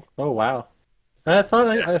 So, oh wow. I thought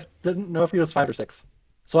I didn't know if he was 5 or 6.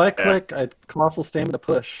 So I click Colossal Stamina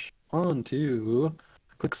Push on to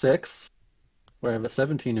click 6, where I have a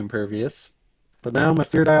 17 impervious. But now my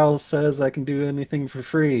fear dial says I can do anything for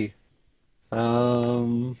free.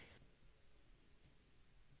 What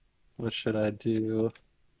should I do?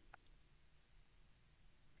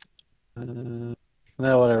 No,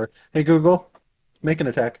 whatever. Hey Google, make an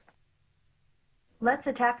attack. Let's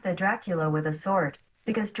attack the Dracula with a sword,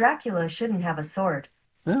 because Dracula shouldn't have a sword.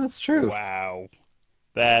 Yeah, that's true. Wow.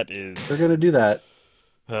 That is... They're gonna do that.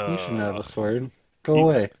 You shouldn't have a sword. Go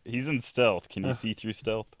away. He's in stealth. Can you see through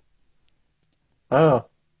stealth? Oh.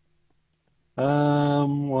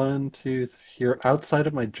 1, 2, 3. You're outside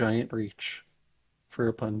of my giant reach for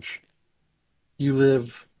a punch. You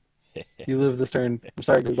live. You live this turn. I'm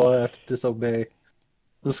sorry, Google. I have to disobey.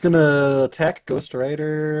 I'm just gonna attack Ghost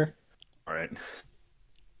Rider, All right.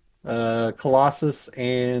 Colossus,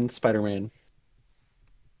 and Spider-Man.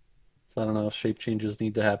 So I don't know if shape changes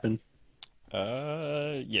need to happen.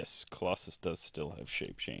 Yes, Colossus does still have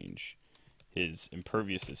shape change. His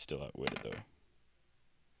impervious is still outwitted, though.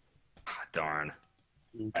 Darn.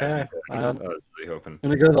 Okay. I was really hoping. I'm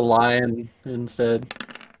gonna go to the Lion instead.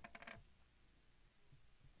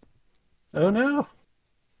 Oh no!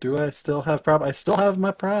 Do I still have prob? I still have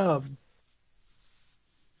my prob.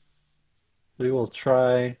 We will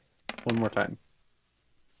try one more time.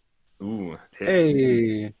 Ooh, hits.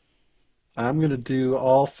 Hey! I'm gonna do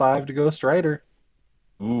all 5 to Ghost Rider.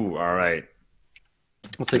 Ooh, all right.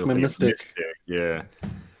 I'll take my Mystic. Yeah.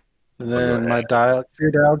 And then my fear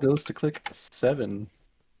dial goes to click 7.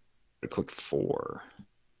 I click 4.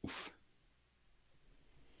 Oof.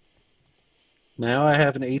 Now I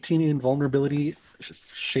have an 18 invulnerability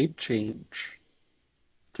shape change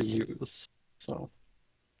to use. So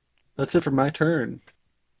that's it for my turn.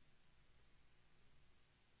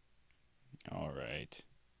 All right.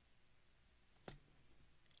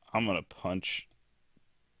 I'm gonna punch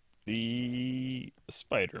the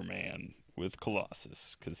Spider-Man with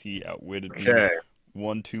Colossus because he outwitted me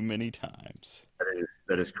one too many times.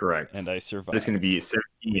 That is correct. And I survived. It's going to be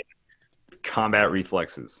 17 combat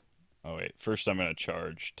reflexes. Oh wait, first I'm gonna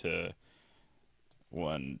charge to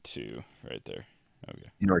 1, 2, right there. Okay.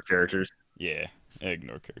 Ignore characters. Yeah,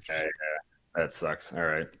 ignore characters. Yeah, that sucks. All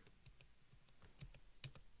right.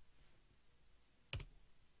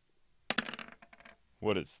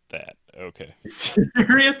 What is that? Okay.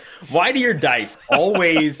 Serious? Why do your dice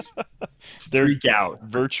always freak out?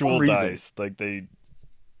 Virtual dice, like they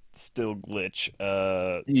still glitch.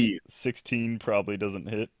 16 probably doesn't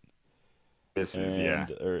hit. This is, yeah.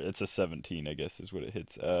 Or it's a 17, I guess, is what it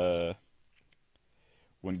hits.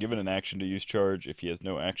 When given an action to use charge, if he has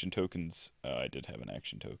no action tokens, I did have an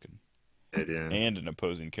action token. Yeah. And an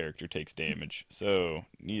opposing character takes damage, so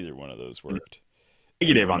neither one of those worked.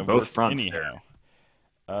 Negative on both fronts anyhow.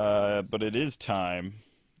 But it is time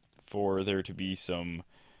for there to be some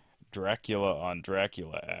Dracula on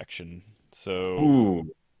Dracula action. So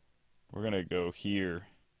we're going to go here.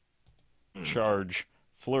 Charge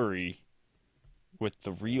Flurry with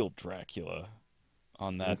the real Dracula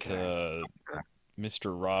on that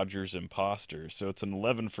Mr. Rogers imposter. So it's an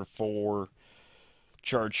 11 for 4.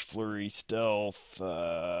 Charge Flurry, Stealth,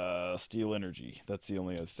 Steel Energy. That's the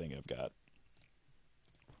only other thing I've got.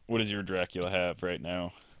 What does your Dracula have right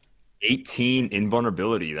now? 18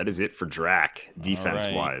 invulnerability. That is it for Drac,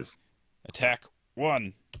 defense-wise. Right. Attack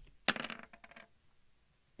 1.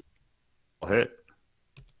 I'll hit.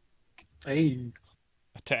 Hey.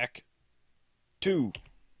 Attack 2.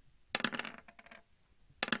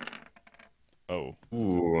 Oh.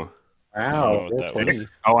 Ooh. Wow.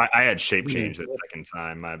 I had shape change that second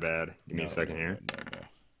time. My bad. Give me a second here.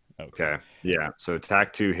 No. Okay. Yeah. So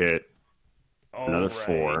attack 2 hit. Another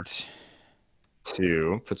 4.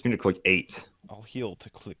 2 puts me to click 8. I'll heal to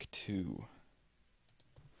click 2.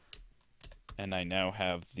 And I now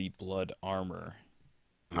have the blood armor.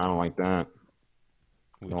 I don't like that.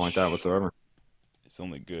 I don't like that whatsoever. It's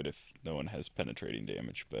only good if no one has penetrating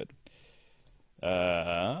damage, but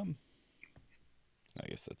I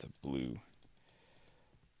guess that's a blue.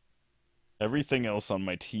 Everything else on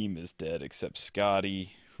my team is dead except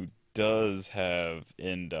Scotty, who does have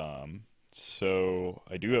Endom. So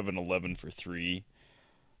I do have an 11 for 3.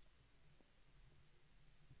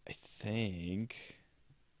 I think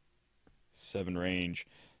 7 range.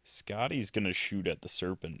 Scotty's gonna shoot at the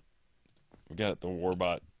serpent. We got the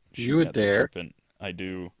Warbot. You would dare. The serpent. I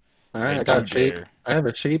do. All right, I got shape. I have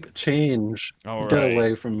a shape change. All Get right.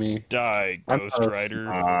 away from me. Die, Ghost Rider.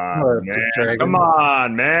 Man. Come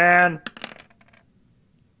on, man.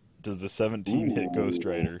 Does the 17 hit Ghost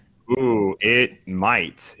Rider? Ooh, it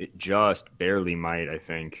might. It just barely might, I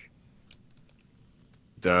think.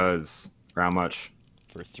 It does. For how much?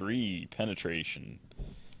 For 3 penetration.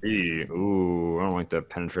 3. Ooh, I don't like that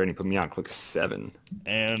penetrating. Put me on. Click 7.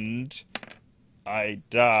 And I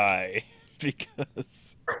die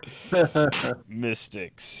because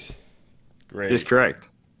Mystics. Great. It's correct.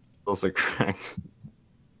 Also correct.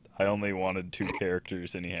 I only wanted 2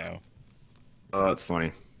 characters anyhow. Oh, that's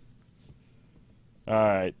funny.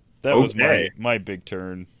 Alright. That was my big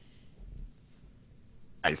turn.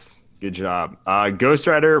 Nice. Good job. Ghost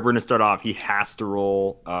Rider, we're going to start off. He has to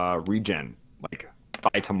roll regen, like,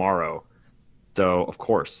 by tomorrow. So, of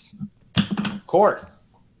course. Of course.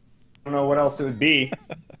 I don't know what else it would be.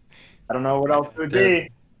 I don't know what else it would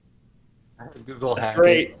be. Google That's hack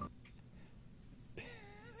great. it.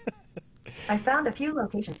 I found a few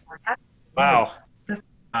locations for Happy. Wow.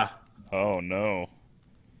 Oh no.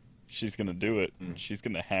 She's gonna do it. She's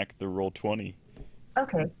gonna hack the Roll20.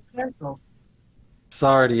 Okay, cancel. It's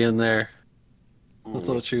already in there. That's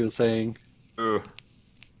what she was saying. Ooh.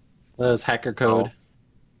 That's hacker code. Oh.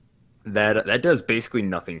 That does basically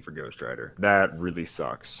nothing for Ghost Rider. That really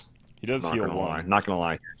sucks. He does Not heal gonna 1. lie. Not gonna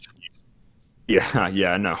lie. Yeah,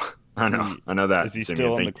 I know. I know that. Is he Simeon,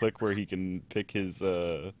 still on the click where he can pick his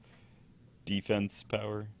defense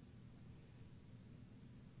power?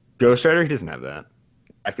 Ghost Rider, he doesn't have that.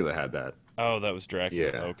 Dracula had that. Oh, that was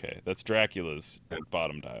Dracula. Yeah. Okay, that's Dracula's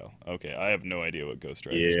bottom dial. Okay, I have no idea what Ghost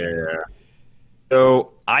Rider's doing. Yeah.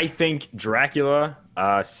 So I think Dracula,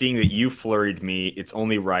 seeing that you flurried me, it's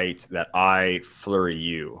only right that I flurry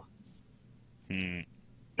you.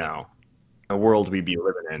 No. The world we be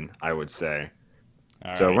living in, I would say.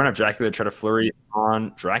 All So right. we're going to have Dracula try to flurry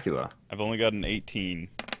on Dracula. I've only got an 18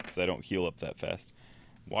 because I don't heal up that fast.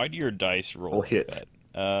 Why do your dice roll Will like hit.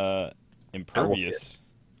 that? Impervious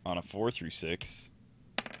on a 4 through 6.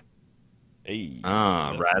 Hey,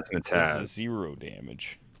 that's a Razzmatazz. 0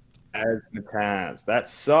 damage. Razzmatazz. That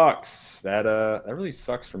sucks. That really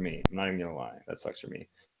sucks for me. I'm not even going to lie. That sucks for me.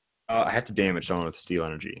 I have to damage someone with steel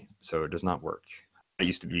energy, so it does not work. It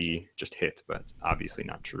used to be just hit, but obviously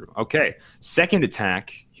not true. Okay, second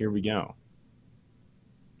attack. Here we go.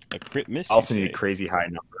 A crit miss. Also you need say? a crazy high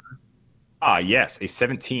number. Ah, yes, a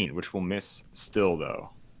 17, which will miss still, though,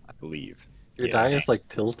 I believe. Your Yeah. die is like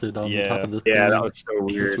tilted on the top of this Yeah, thing. that was so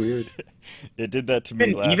It's weird. weird. It did that to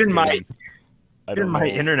me last Even game. I Even don't my know.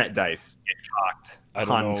 internet dice get cocked. I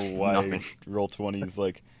don't on know why nothing. Roll20's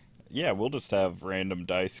like, yeah, we'll just have random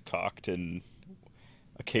dice cocked, and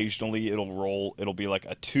occasionally it'll be like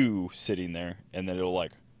a 2 sitting there, and then it'll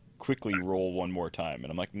like quickly roll one more time,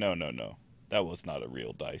 and I'm like, no, that was not a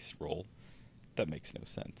real dice roll. That makes no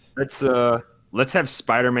sense. Let's have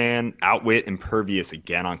Spider-Man outwit Impervious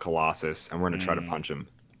again on Colossus, and we're gonna try to punch him.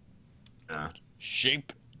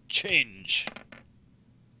 Shape change.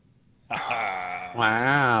 Haha.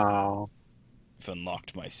 Wow. I've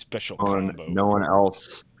unlocked my special On combo. no one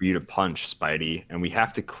else for you to punch, Spidey, and we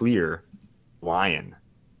have to clear Lion.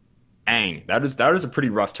 Dang, that is a pretty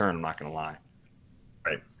rough turn. I'm not gonna lie.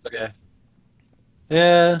 Right. Okay.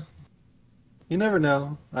 Yeah. You never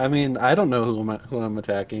know. I mean, I don't know who I'm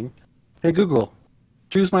attacking. Hey Google,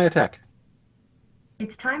 choose my attack.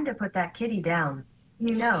 It's time to put that kitty down.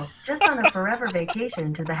 You know, just on a forever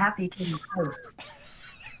vacation to the Happy Kitty Coast.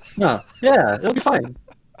 No, yeah, it'll be fine.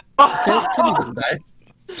 Okay, kitty doesn't die.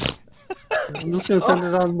 I'm just gonna send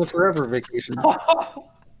it on the forever vacation. So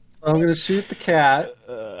I'm gonna shoot the cat.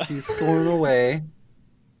 He's going away.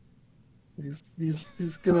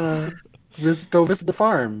 He's gonna go visit the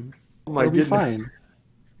farm. Oh my It'll be goodness. fine.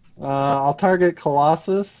 I'll target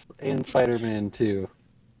Colossus and Spider-Man too.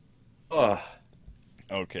 Ugh.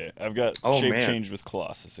 Okay, I've got Oh, shape man. change with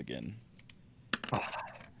Colossus again.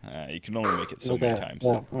 You can only make it so many times. Yeah,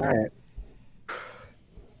 all right.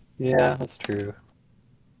 Yeah, that's true.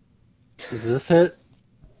 Does this hit?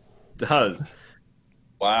 Does.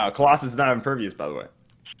 Wow, Colossus is not impervious, by the way.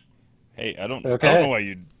 Hey, I don't Okay. know why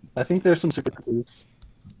you. I think there's some super clues.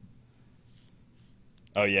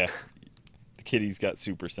 Oh yeah, the kitty's got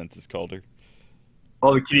super senses, Calder.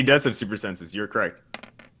 Oh, the kitty does have super senses. You're correct.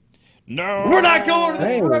 No, We're not going to the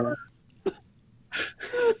Hey. forever.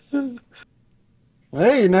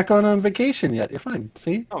 Hey, you're not going on vacation yet. You're fine.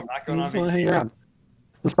 See? No, I'm not You going on just wanna hang vacation. around.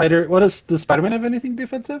 Does Spider-Man have anything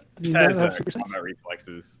defensive? Does Just he not has have super sense? combat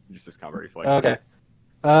reflexes. Just his combat reflexes. Okay.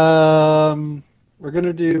 We're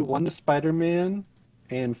gonna do 1 to Spider-Man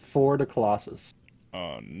and 4 to Colossus.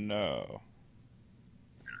 Oh no.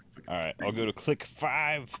 All right, I'll go to click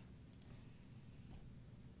 5.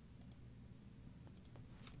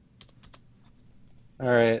 All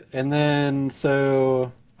right, and then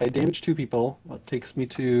so I damage 2 people. That takes me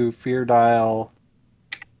to fear dial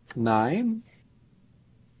 9.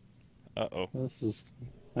 Uh-oh.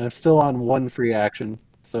 I'm still on 1 free action,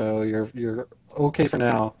 so you're okay for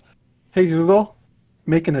now. Hey Google,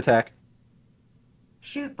 make an attack.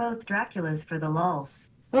 Shoot both Draculas for the lulz.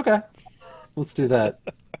 Okay, let's do that.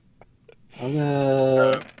 I'm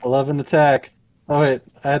gonna 11 attack. Oh wait,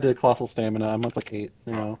 I had the colossal stamina. I'm up like 8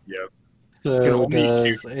 now. Yep. So can only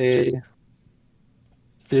does a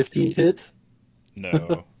 50 hit?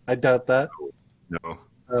 No. I doubt that. No.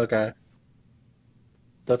 Okay.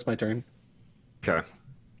 That's my turn. Okay.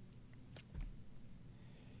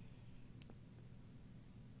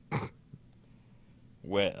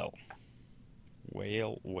 Well.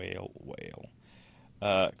 Wheel,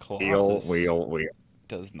 Colossus wheel.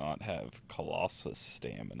 does not have Colossus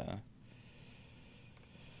stamina.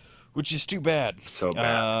 Which is too bad. So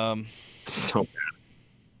bad. So bad.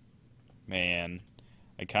 Man.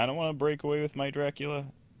 I kind of want to break away with my Dracula.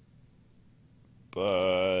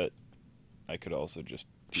 But I could also just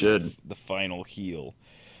do Should. the final heal.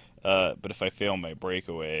 But if I fail my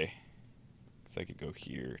breakaway, because I could go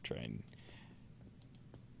here, try and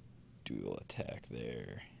dual attack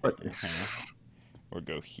there. What? Or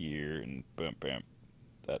go here and bump,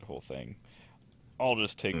 that whole thing. I'll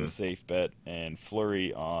just take the safe bet and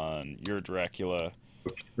flurry on your Dracula.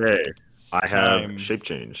 Okay. It's I have shape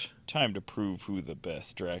change. time to prove who the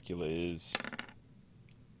best Dracula is.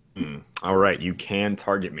 All right, you can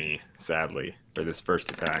target me, sadly, for this first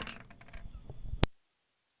attack.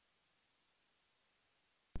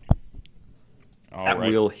 That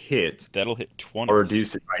Alright, will hit. that'll hit 20. I'll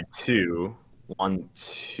reduce it by 2. 1,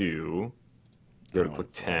 2. Go to click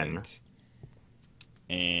 10. Alright.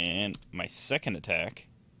 And my second attack.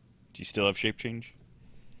 Do you still have shape change?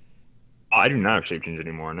 I do not have shape change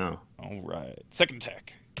anymore, no. Alright. Second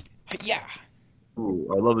attack. Yeah. Ooh,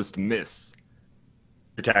 I love this to miss.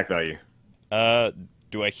 Attack value.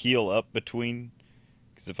 Do I heal up between?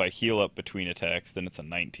 Because if I heal up between attacks, then it's a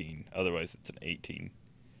 19. Otherwise, it's an 18.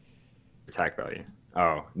 Attack value.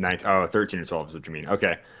 Oh, 19. Oh, 13 or 12 is what you mean.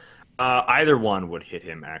 Okay. Either one would hit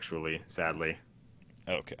him, actually, sadly.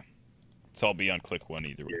 Okay. So I'll be on click 1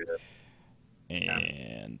 either way. Yeah.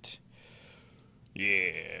 And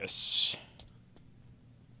yes.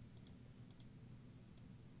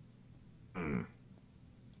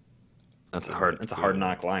 That's a hard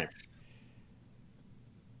knock life.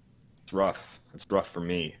 It's rough. It's rough for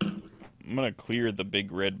me. I'm gonna clear the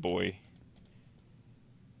big red boy.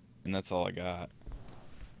 And that's all I got.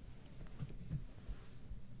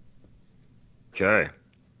 Okay.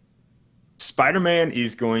 Spider-Man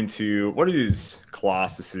is going to... What is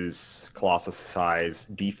Colossus size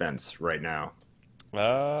defense right now?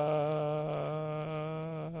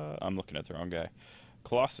 I'm looking at the wrong guy.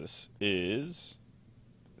 Colossus is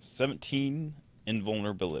 17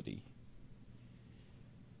 invulnerability.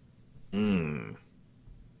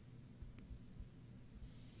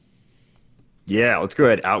 Yeah, let's go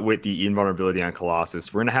ahead. Outwit the invulnerability on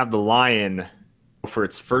Colossus. We're going to have the Lion go for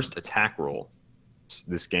its first attack roll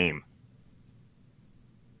this game.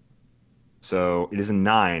 So it is a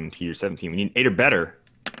 9 to your 17. We need 8 or better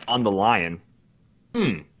on the Lion.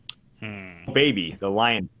 Baby, the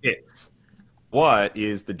Lion hits. What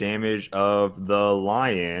is the damage of the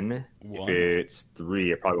Lion? 1. If it's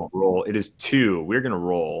 3, I probably won't roll. It is 2. We're going to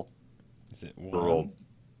roll. Is it We'll 1? roll.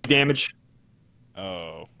 Damage.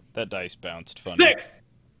 Oh, that dice bounced funny. 6!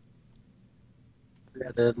 Yeah,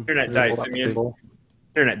 I did. Internet dice, Simeon.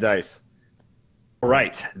 Internet dice. All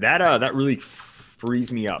right. That really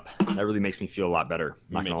frees me up. That really makes me feel a lot better.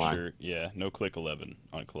 Not Make gonna lie. sure, yeah, no click 11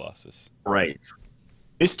 on Colossus. Right.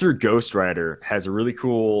 Mr. Ghost Rider has a really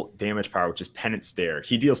cool damage power, which is Penance Stare.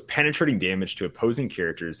 He deals penetrating damage to opposing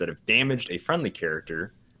characters that have damaged a friendly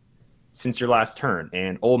character since your last turn.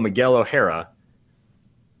 And old Miguel O'Hara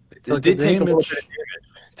did take a little bit of damage.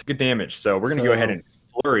 Took a damage. So we're going to go ahead and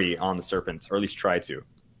flurry on the serpent, or at least try to.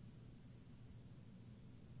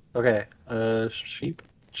 Okay. Shape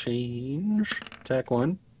change. Attack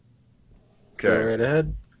 1. Okay. Go right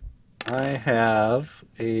ahead. I have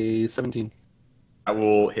a 17. I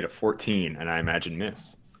will hit a 14, and I imagine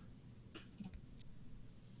miss.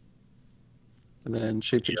 And then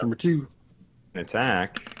shape change number 2. An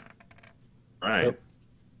attack. Right. Yep.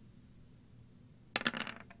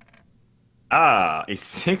 Ah, a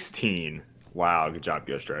 16. Wow, good job,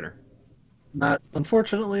 Ghost Rider.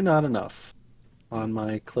 Unfortunately, not enough on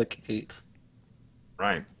my click 8.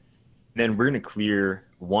 Right. Then we're going to clear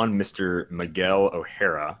one Mr. Miguel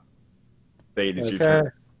O'Hara. Say it is your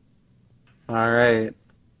turn. All right.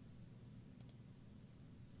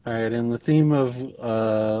 All right. In the theme of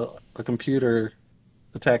a computer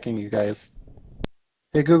attacking you guys.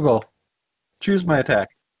 Hey Google, choose my attack.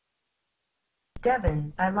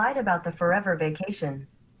 Devin, I lied about the forever vacation.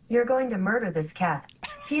 You're going to murder this cat.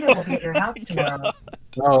 PETA will be at your house tomorrow.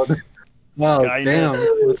 Oh, wow, Skynet. damn,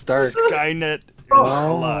 it's dark. Skynet is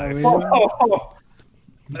Oh, alive.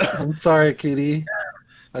 I'm sorry, Kitty.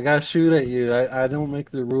 I gotta shoot at you. I don't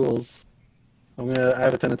make the rules. I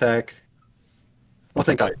have a 10 attack. Oh,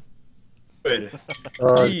 thank God. Good.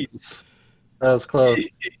 Jeez. That was close.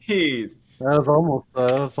 Jeez. That was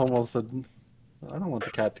almost a... I don't want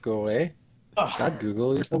the cat to go away. God,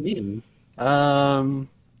 Google, you're so mean.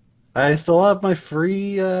 I still have my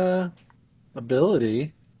free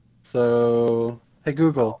ability. So, hey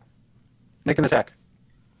Google, make an attack.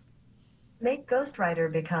 Make Ghost Rider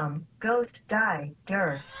become Ghost Die.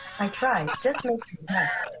 I tried. Just make the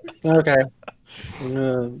attack. Okay.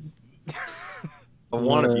 I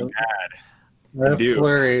want to be mad. I have do.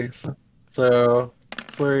 flurry. So,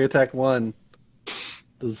 flurry attack 1.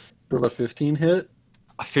 Does a 15 hit?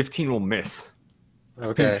 A 15 will miss.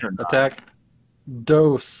 Okay. Sure not. Attack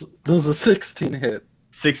dose. Does a 16 hit?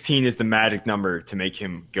 16 is the magic number to make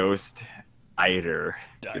him Ghost Eider.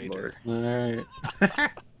 Good lord. Alright.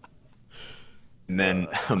 And then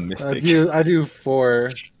a mystic. I do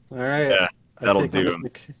 4. Alright. Yeah, that'll I take my do.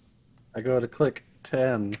 mystic. I go to click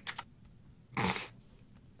 10.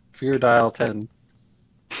 Fear dial 10.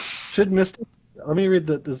 Should Mystic... Let me read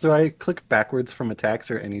the... Do I click backwards from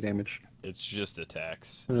attacks or any damage? It's just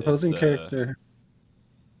attacks. An opposing character...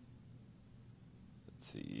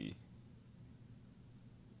 Let's see.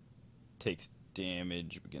 Takes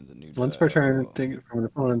damage, begins a new Once per turn, dial. take it from an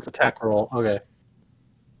opponent's attack roll. Okay.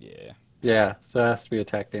 Yeah. Yeah, so it has to be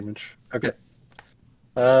attack damage. Okay.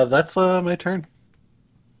 That's my turn.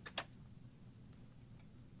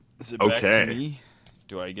 Is it back Okay. to me?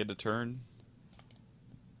 Do I get a turn?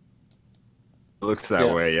 It looks that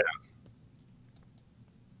Yes. way, yeah.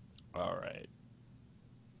 Alright.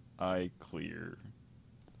 I clear.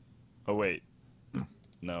 Oh, wait.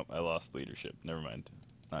 No, I lost leadership. Never mind.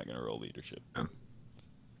 Not gonna roll leadership.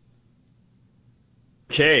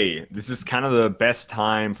 Okay, this is kind of the best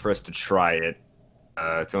time for us to try it.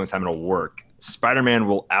 It's the only time it'll work. Spider-Man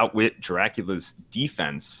will outwit Dracula's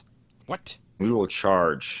defense. What? We will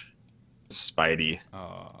charge Spidey.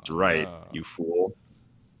 That's right, you fool.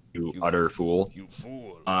 You utter fool. You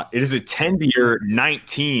fool. It is a 10 to your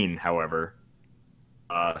 19, however.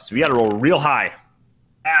 So we gotta roll real high.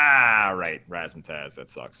 Ah, right. Razzmatazz. That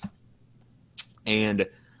sucks. And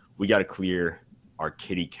we gotta clear our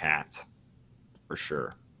kitty cat. For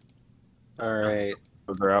sure. Alright.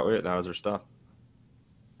 Was her outwit? That was her stuff.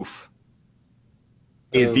 Oof.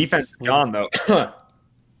 His defense is gone, though.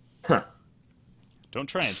 Huh. Don't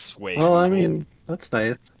try and sway. Well, I people. mean, that's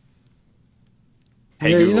nice.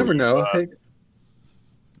 Hey, yeah, you Google, never know. Hey,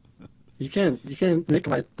 you can't make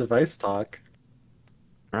my device talk.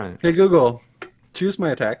 All right. Hey Google, choose my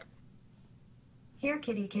attack. Here,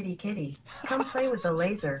 kitty, kitty, kitty. Come play with the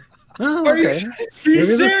laser. Oh, Are you okay. Are you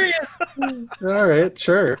serious? All right,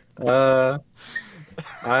 sure. I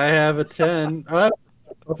have a 10. I'll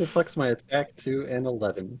flex my attack to an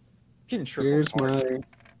 11. Here's my...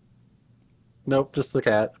 Nope, just the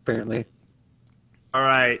cat, apparently. All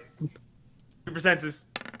right. Super senses.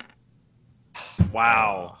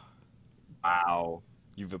 Wow. Wow.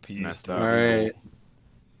 You've appeased. Messed the up. All people. right,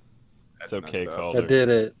 It's okay, I Calder. did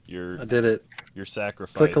it. Your I did it.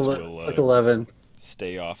 sacrifice Click will click 11.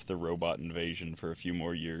 stay off the robot invasion for a few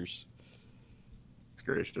more years. It's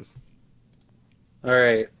gracious. All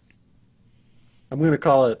right. I'm gonna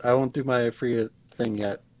call it. I won't do my free thing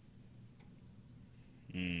yet.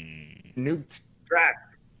 Nuked track.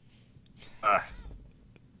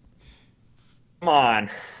 Come on.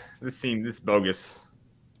 This bogus.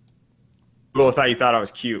 Well, I thought you thought I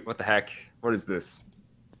was cute. What the heck? What is this?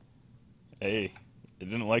 Hey, I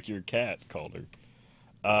didn't like your cat, Calder.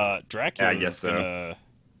 Dracula. Yeah, I guess so.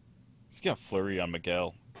 He's got a flurry on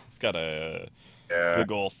Miguel. He's got a Yeah.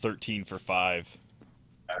 big ol' 13 for 5.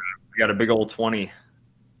 We got a big old 20.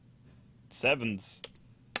 7s.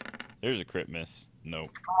 There's a crit miss. No.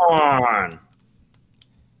 Come on.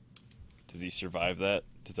 Does he survive that?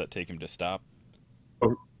 Does that take him to stop?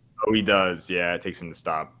 Oh, he does. Yeah, it takes him to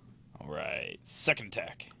stop. Alright. Second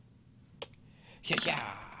attack.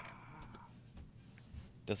 Yeah.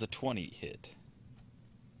 Does a 20 hit?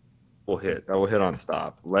 Will hit. That will hit on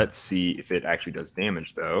stop. Let's see if it actually does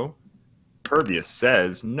damage, though. Pervious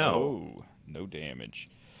says no. Oh, no damage.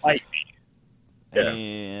 Fight me. Yeah.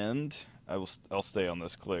 And I'll stay on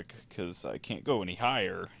this click because I can't go any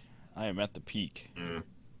higher. I am at the peak.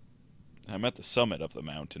 I'm at the summit of the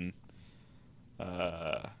mountain.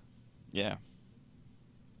 Yeah.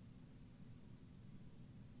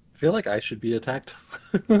 feel like I should be attacked,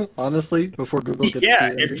 honestly, before Google gets Yeah,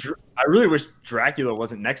 too angry. I really wish Dracula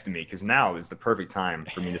wasn't next to me, because now is the perfect time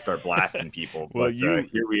for me to start blasting people. Well, But you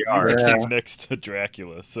here we you are. became Yeah. next to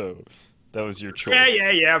Dracula, so that was your choice.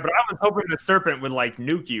 Yeah. But I was hoping the serpent would like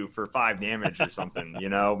nuke you for 5 damage or something. You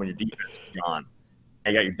know, when your defense was gone.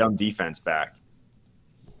 I got your dumb defense back.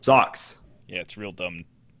 Sucks. Yeah, it's real dumb.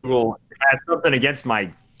 Google has something against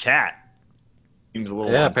my cat. Seems a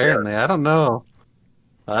little Yeah, unfair. apparently. I don't know.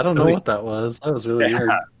 I don't know Really? what that was. That was really Yeah.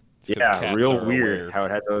 weird. It's 'cause Yeah, cats real are weird aware. how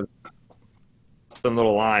it had those some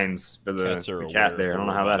little lines for the, Cats are the aware cat of there. the I don't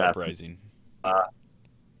know how robot that happened. uprising.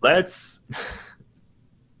 Let's.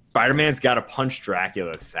 Spider-Man's got to punch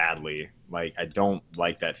Dracula, sadly. Like, I don't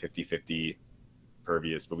like that 50-50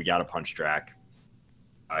 pervious, but we got to punch Drac.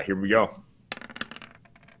 Here we go.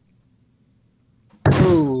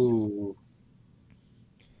 Ooh.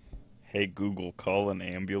 Hey Google, call an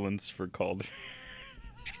ambulance for Calder.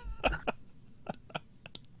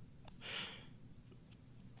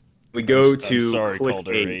 We go I'm to sorry, click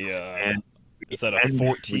Calder. 8. And Is that a end-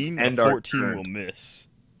 14? we end A our 14 turn. will miss.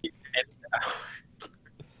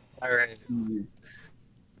 All right.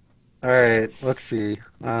 All right. Let's see.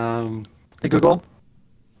 Hey Google,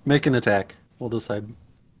 make an attack. We'll decide.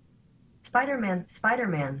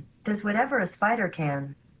 Spider-Man does whatever a spider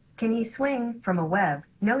can. Can he swing from a web?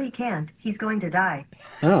 No, he can't. He's going to die.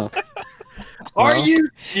 Oh, Are Well. you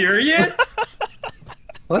serious?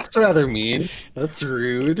 that's rather mean. That's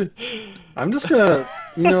rude. I'm just gonna.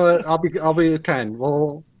 You know what? I'll be kind.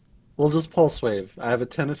 We'll just pulse wave. I have a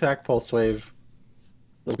 10 attack pulse wave.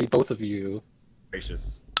 It'll be both of you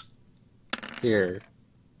Gracious. here.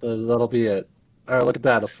 That'll be it. Oh, look at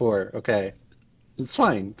that, a 4. Okay. It's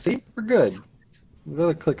fine. See? We're good. I'm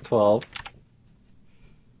gonna click 12.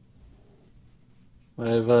 I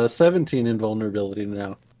have 17 invulnerability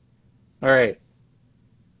now. Alright.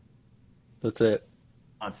 That's it.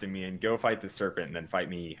 On Simeon, go fight the serpent and then fight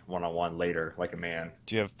me one-on-one later, like a man.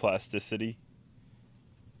 Do you have plasticity?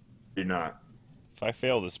 Do not. If I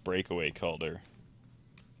fail this breakaway, Calder,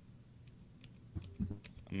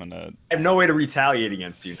 I'm gonna... I have no way to retaliate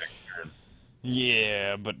against you next turn.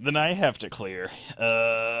 Yeah, but then I have to clear.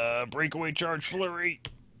 Breakaway charge flurry.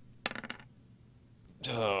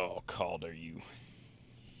 Oh, Calder, you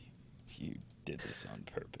did this on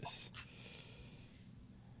purpose.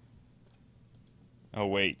 Oh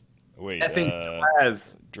wait. That thing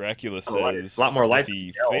has Dracula life. says A lot more life if he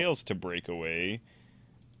than Gale. fails to break away,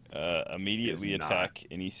 immediately He does not. attack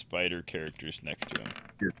any spider characters next to him.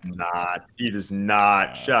 He does not. He does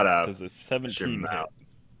not. Shut up. Does a Shut your 17 hit? mouth.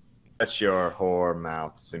 Shut your whore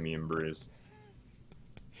mouth, Simeon Bruce.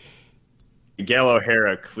 Miguel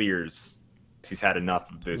O'Hara clears. He's had enough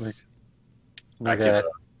of this Okay.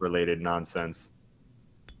 related nonsense.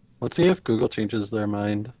 Let's see if Google changes their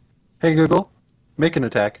mind. Hey Google, make an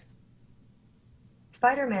attack.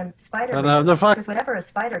 Spider-Man Oh, no, the fuck? does whatever a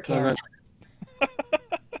spider can.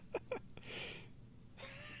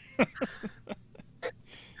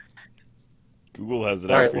 Google has it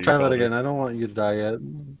All out right, for we'll you, try that Calder. again. I don't want you to die yet.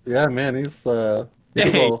 Yeah, man, he's Dang.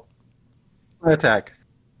 Google. Attack.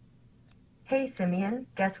 Hey, Simeon,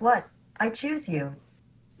 guess what? I choose you.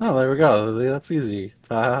 Oh, there we go. That's easy.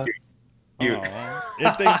 Cute. Aw,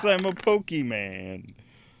 it thinks I'm a Pokemon.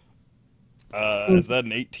 Is that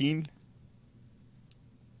an 18?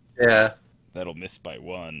 Yeah. That'll miss by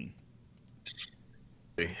 1.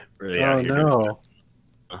 Really Oh out here. no.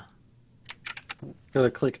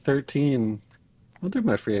 Gotta click 13. I'll do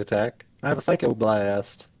my free attack. I have a Psycho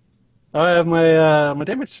Blast. Oh, I have my my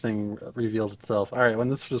damage thing revealed itself. Alright, when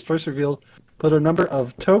this was first revealed, put a number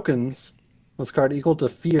of tokens on this card equal to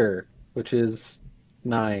fear, which is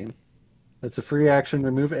 9. It's a free action.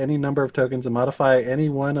 Remove any number of tokens and modify any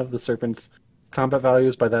one of the serpent's combat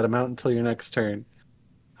values by that amount until your next turn.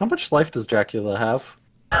 How much life does Dracula have?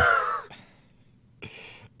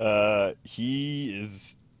 He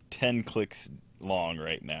is 10 clicks long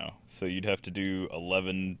right now, so you'd have to do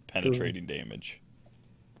 11 penetrating damage.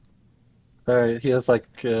 Alright, he has like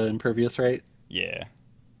impervious, right? Yeah.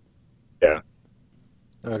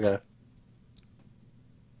 Okay.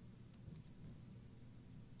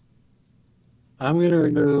 I'm gonna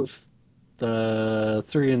remove the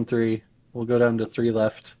 3 and 3. We'll go down to 3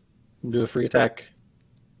 left and do a free attack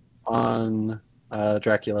on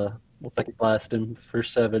Dracula. We'll second blast him for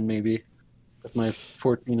 7 maybe with my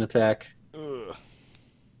 14 attack. Ugh.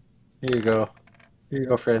 Here you go. Here you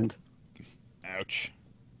go, friend. Ouch.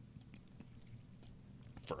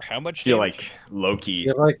 For how much I feel damage? like Loki. You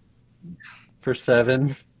have like for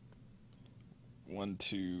 7. 1,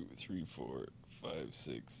 2, 3, 4, 5,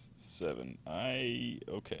 6, 7.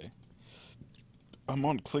 Okay. I'm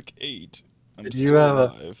on click 8. I'm Did still you have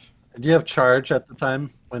alive. Do you have charge at the time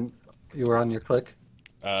when you were on your click?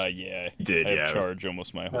 Yeah. You did, I have yeah. charge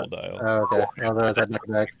almost my whole dial. Oh, okay. Otherwise, I'd knock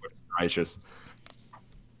it back. Righteous.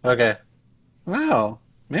 Okay. Wow.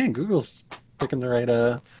 Man, Google's picking the right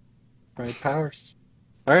powers.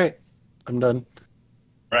 All right. I'm done.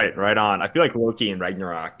 Right on. I feel like Loki in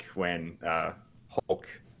Ragnarok when Hulk,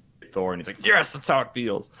 Thor, and he's like, yes, that's how it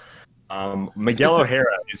feels. Miguel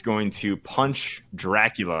O'Hara is going to punch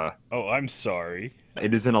Dracula. Oh, I'm sorry.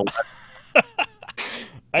 It is an 11.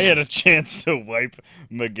 I had a chance to wipe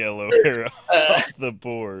Miguel O'Hara off the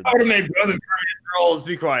board. I would have made brother previous rolls.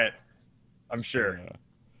 Be quiet. I'm sure. Yeah.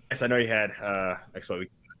 Yes, I know you had Expo Week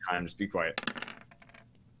at the time. Just be quiet.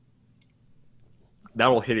 That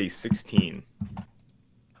will hit a 16.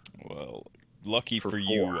 Well, lucky For for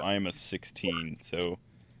you, 4. I'm a 16, so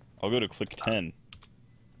I'll go to click 10.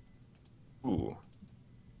 Ooh.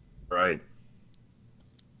 Right.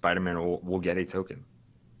 Spider-Man will get a token.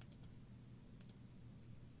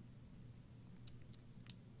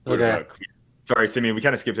 Okay. Sorry, Simeon, we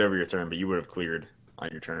kind of skipped over your turn, but you would have cleared on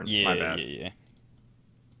your turn. My Yeah, bad. yeah.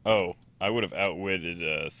 Oh, I would have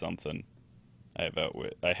outwitted something. I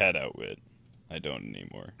had outwit. I don't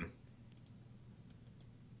anymore.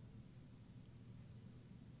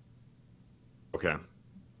 Okay.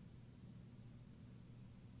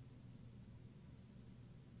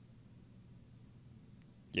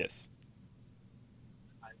 Yes.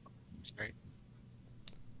 Sorry.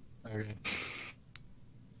 Okay.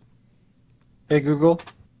 Hey, Google.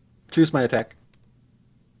 Choose my attack.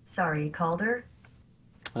 Sorry, Calder.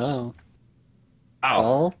 Oh. Ow.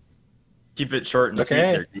 Oh. Keep it short and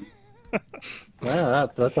Okay. sweet there. Yeah,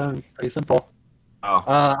 that sounds pretty simple. Oh.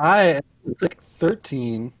 I click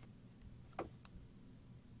 13.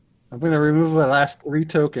 I'm gonna remove my last 3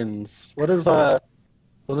 tokens. What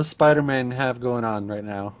does Spider-Man have going on right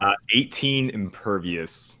now? 18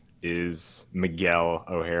 impervious is Miguel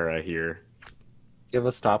O'Hara here. Give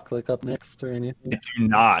a stop click up next or anything? I do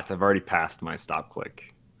not. I've already passed my stop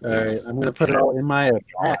click. Alright, Yes. I'm gonna put it all in my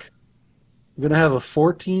attack. I'm gonna have a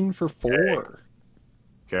 14 for 4.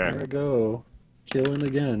 Okay. There we go. Killing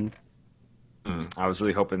again. I was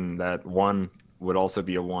really hoping that 1 would also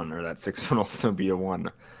be a 1, or that 6 would also be a 1.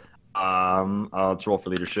 Let's roll for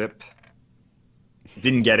leadership.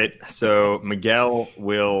 Didn't get it, so Miguel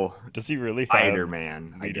will Does he really have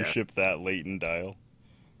Spider-Man, I guess. leadership that late in dial?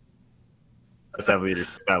 Let's have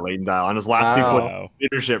leadership that late in dial. On his last 2 Wow. clicks, Wow.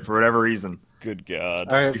 leadership for whatever reason. Good God.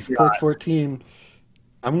 Alright, so click 14.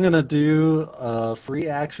 I'm gonna do a free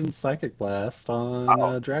action Psychic Blast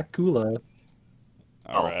on Dracula.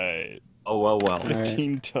 All right. Oh, well.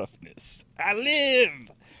 15 toughness. I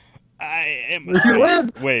live! I am... You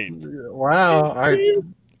live! Wait, Wow. Alright.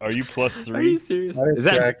 are you plus Are you 3? serious? Alright, Is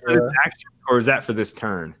that for Dracula. this action, or is that for this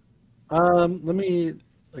turn? Let me.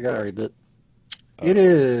 I gotta read it. Oh. It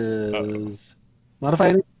is modify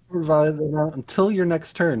any provide until your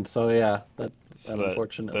next turn. So yeah, that So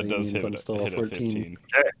unfortunately that does means hit, I'm still hit a 14. 15.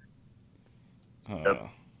 Okay. Oh.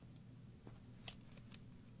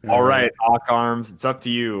 All right, Hawk Arms, it's up to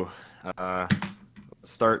you. Let's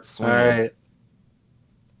start All swinging. right.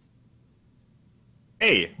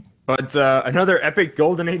 Hey, but another epic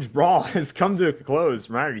Golden Age brawl has come to a close.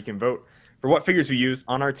 Reminder, you can vote for what figures we use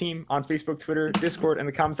on our team on Facebook, Twitter, Discord, and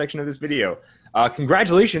the comment section of this video.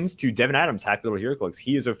 Congratulations to Devin Adams, Happy Little Heroclix.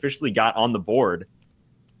 He has officially got on the board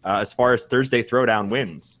as far as Thursday Throwdown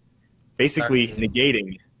wins, basically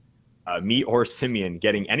negating me or Simeon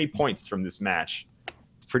getting any points from this match.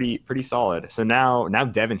 Pretty solid. So now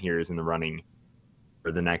Devin here is in the running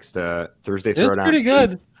for the next Thursday It's Throwdown. pretty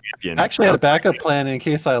good. Champion. I actually had a backup plan in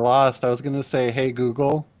case I lost. I was gonna say, "Hey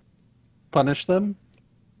Google, punish them."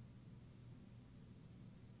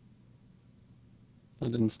 I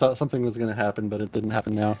didn't stop. Something was gonna happen, but it didn't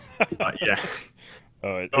happen now. Yeah.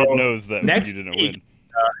 Oh, it So, knows that next you didn't week,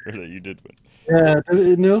 win. Or that you did win. Yeah,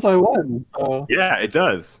 it knows I won. So. Yeah, it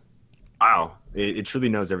does. Wow. It truly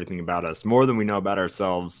knows everything about us, more than we know about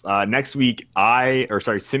ourselves. Next week,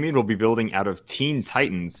 Simeon will be building out of Teen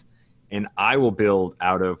Titans, and I will build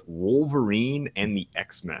out of Wolverine and the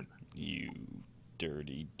X-Men. You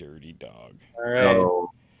dirty, dirty dog. All right.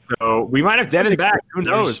 So we might have Devin back. Who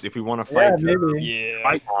knows if we want to fight maybe. Yeah.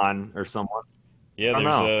 Python or someone. Yeah, I don't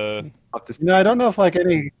there's know. a I'll have to see. I don't know if like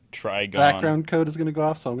any Trigon. background code is gonna go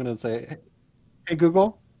off, so I'm gonna say, "Hey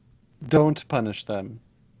Google, don't punish them."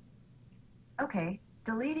 Okay,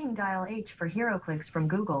 deleting dial H for Heroclix from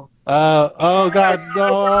Google. Oh God,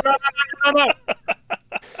 no.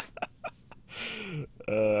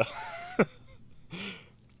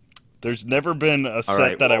 There's never been a set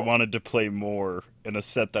right, that I well- wanted to play more and a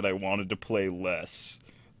set that I wanted to play less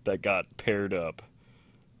that got paired up.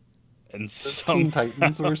 And Teen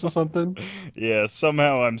Titans versus something. yeah,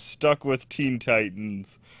 somehow I'm stuck with Teen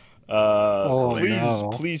Titans. Oh, no.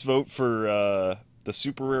 Please vote for the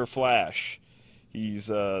super rare Flash. He's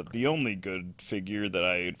the only good figure that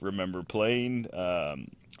I remember playing.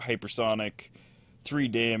 Hypersonic, 3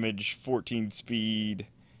 damage, 14 speed.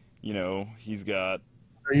 You know, he's got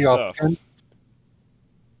Are you stuff. up?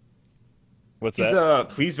 What's Please, that?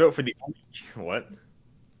 please vote for the what?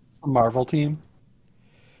 A Marvel team.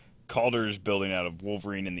 Calder's building out of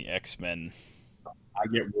Wolverine and the X-Men. I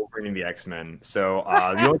get Wolverine and the X-Men. So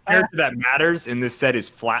the only character that matters in this set is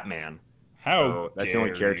Flatman. How So that's the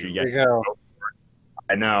only dare character you. you There get. you go.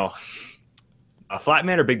 I know.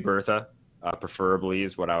 Flatman or Big Bertha, preferably,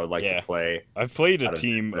 is what I would like Yeah. to play. I've played a Out of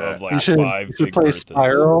team the- of like You should, 5 you should Big play Berthas.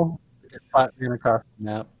 Spiral. Get Flatman across the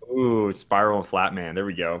map. Ooh, Spiral and Flatman. There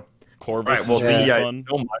we go. Corvus All right, well, is thank really you guys fun.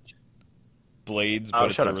 so much. Blades, Oh, but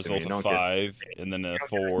it's shut a up, result Simeon, of don't get- 5, and then a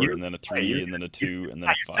 4, you- and then a you- 3, and then a 2, and then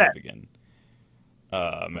a you 5 said. again.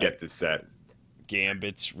 Get this set.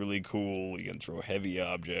 Gambit's really cool. You can throw heavy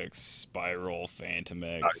objects. Spiral, Phantom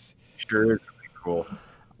X. Sure, it's really cool.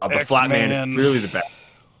 But X-Man. Flatman is clearly the best.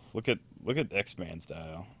 Look at X-Man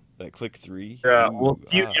style. That click 3. Yeah, Ooh, we'll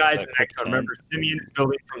see you guys that next click one. 10. Remember, Simeon is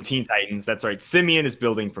building from Teen Titans. That's right. Simeon is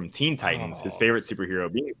building from Teen Titans, his Oh. favorite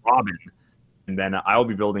superhero being Robin. And then I will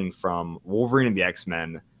be building from Wolverine and the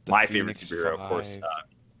X-Men, The my favorite Phoenix superhero, of course, 5.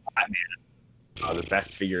 Batman, the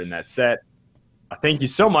best figure in that set. Thank you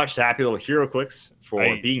so much to Happy Little Heroclix for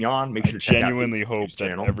I- being on. Make I sure to check genuinely out hope his that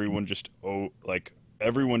channel. everyone just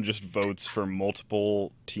everyone just votes for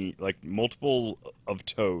multiple multiple of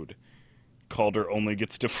Toad. Calder only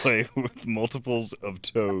gets to play with multiples of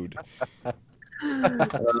Toad.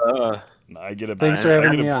 I get a Thanks for I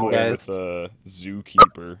having get me to on, play guys. with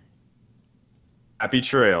Zookeeper. Happy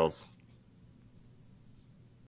trails.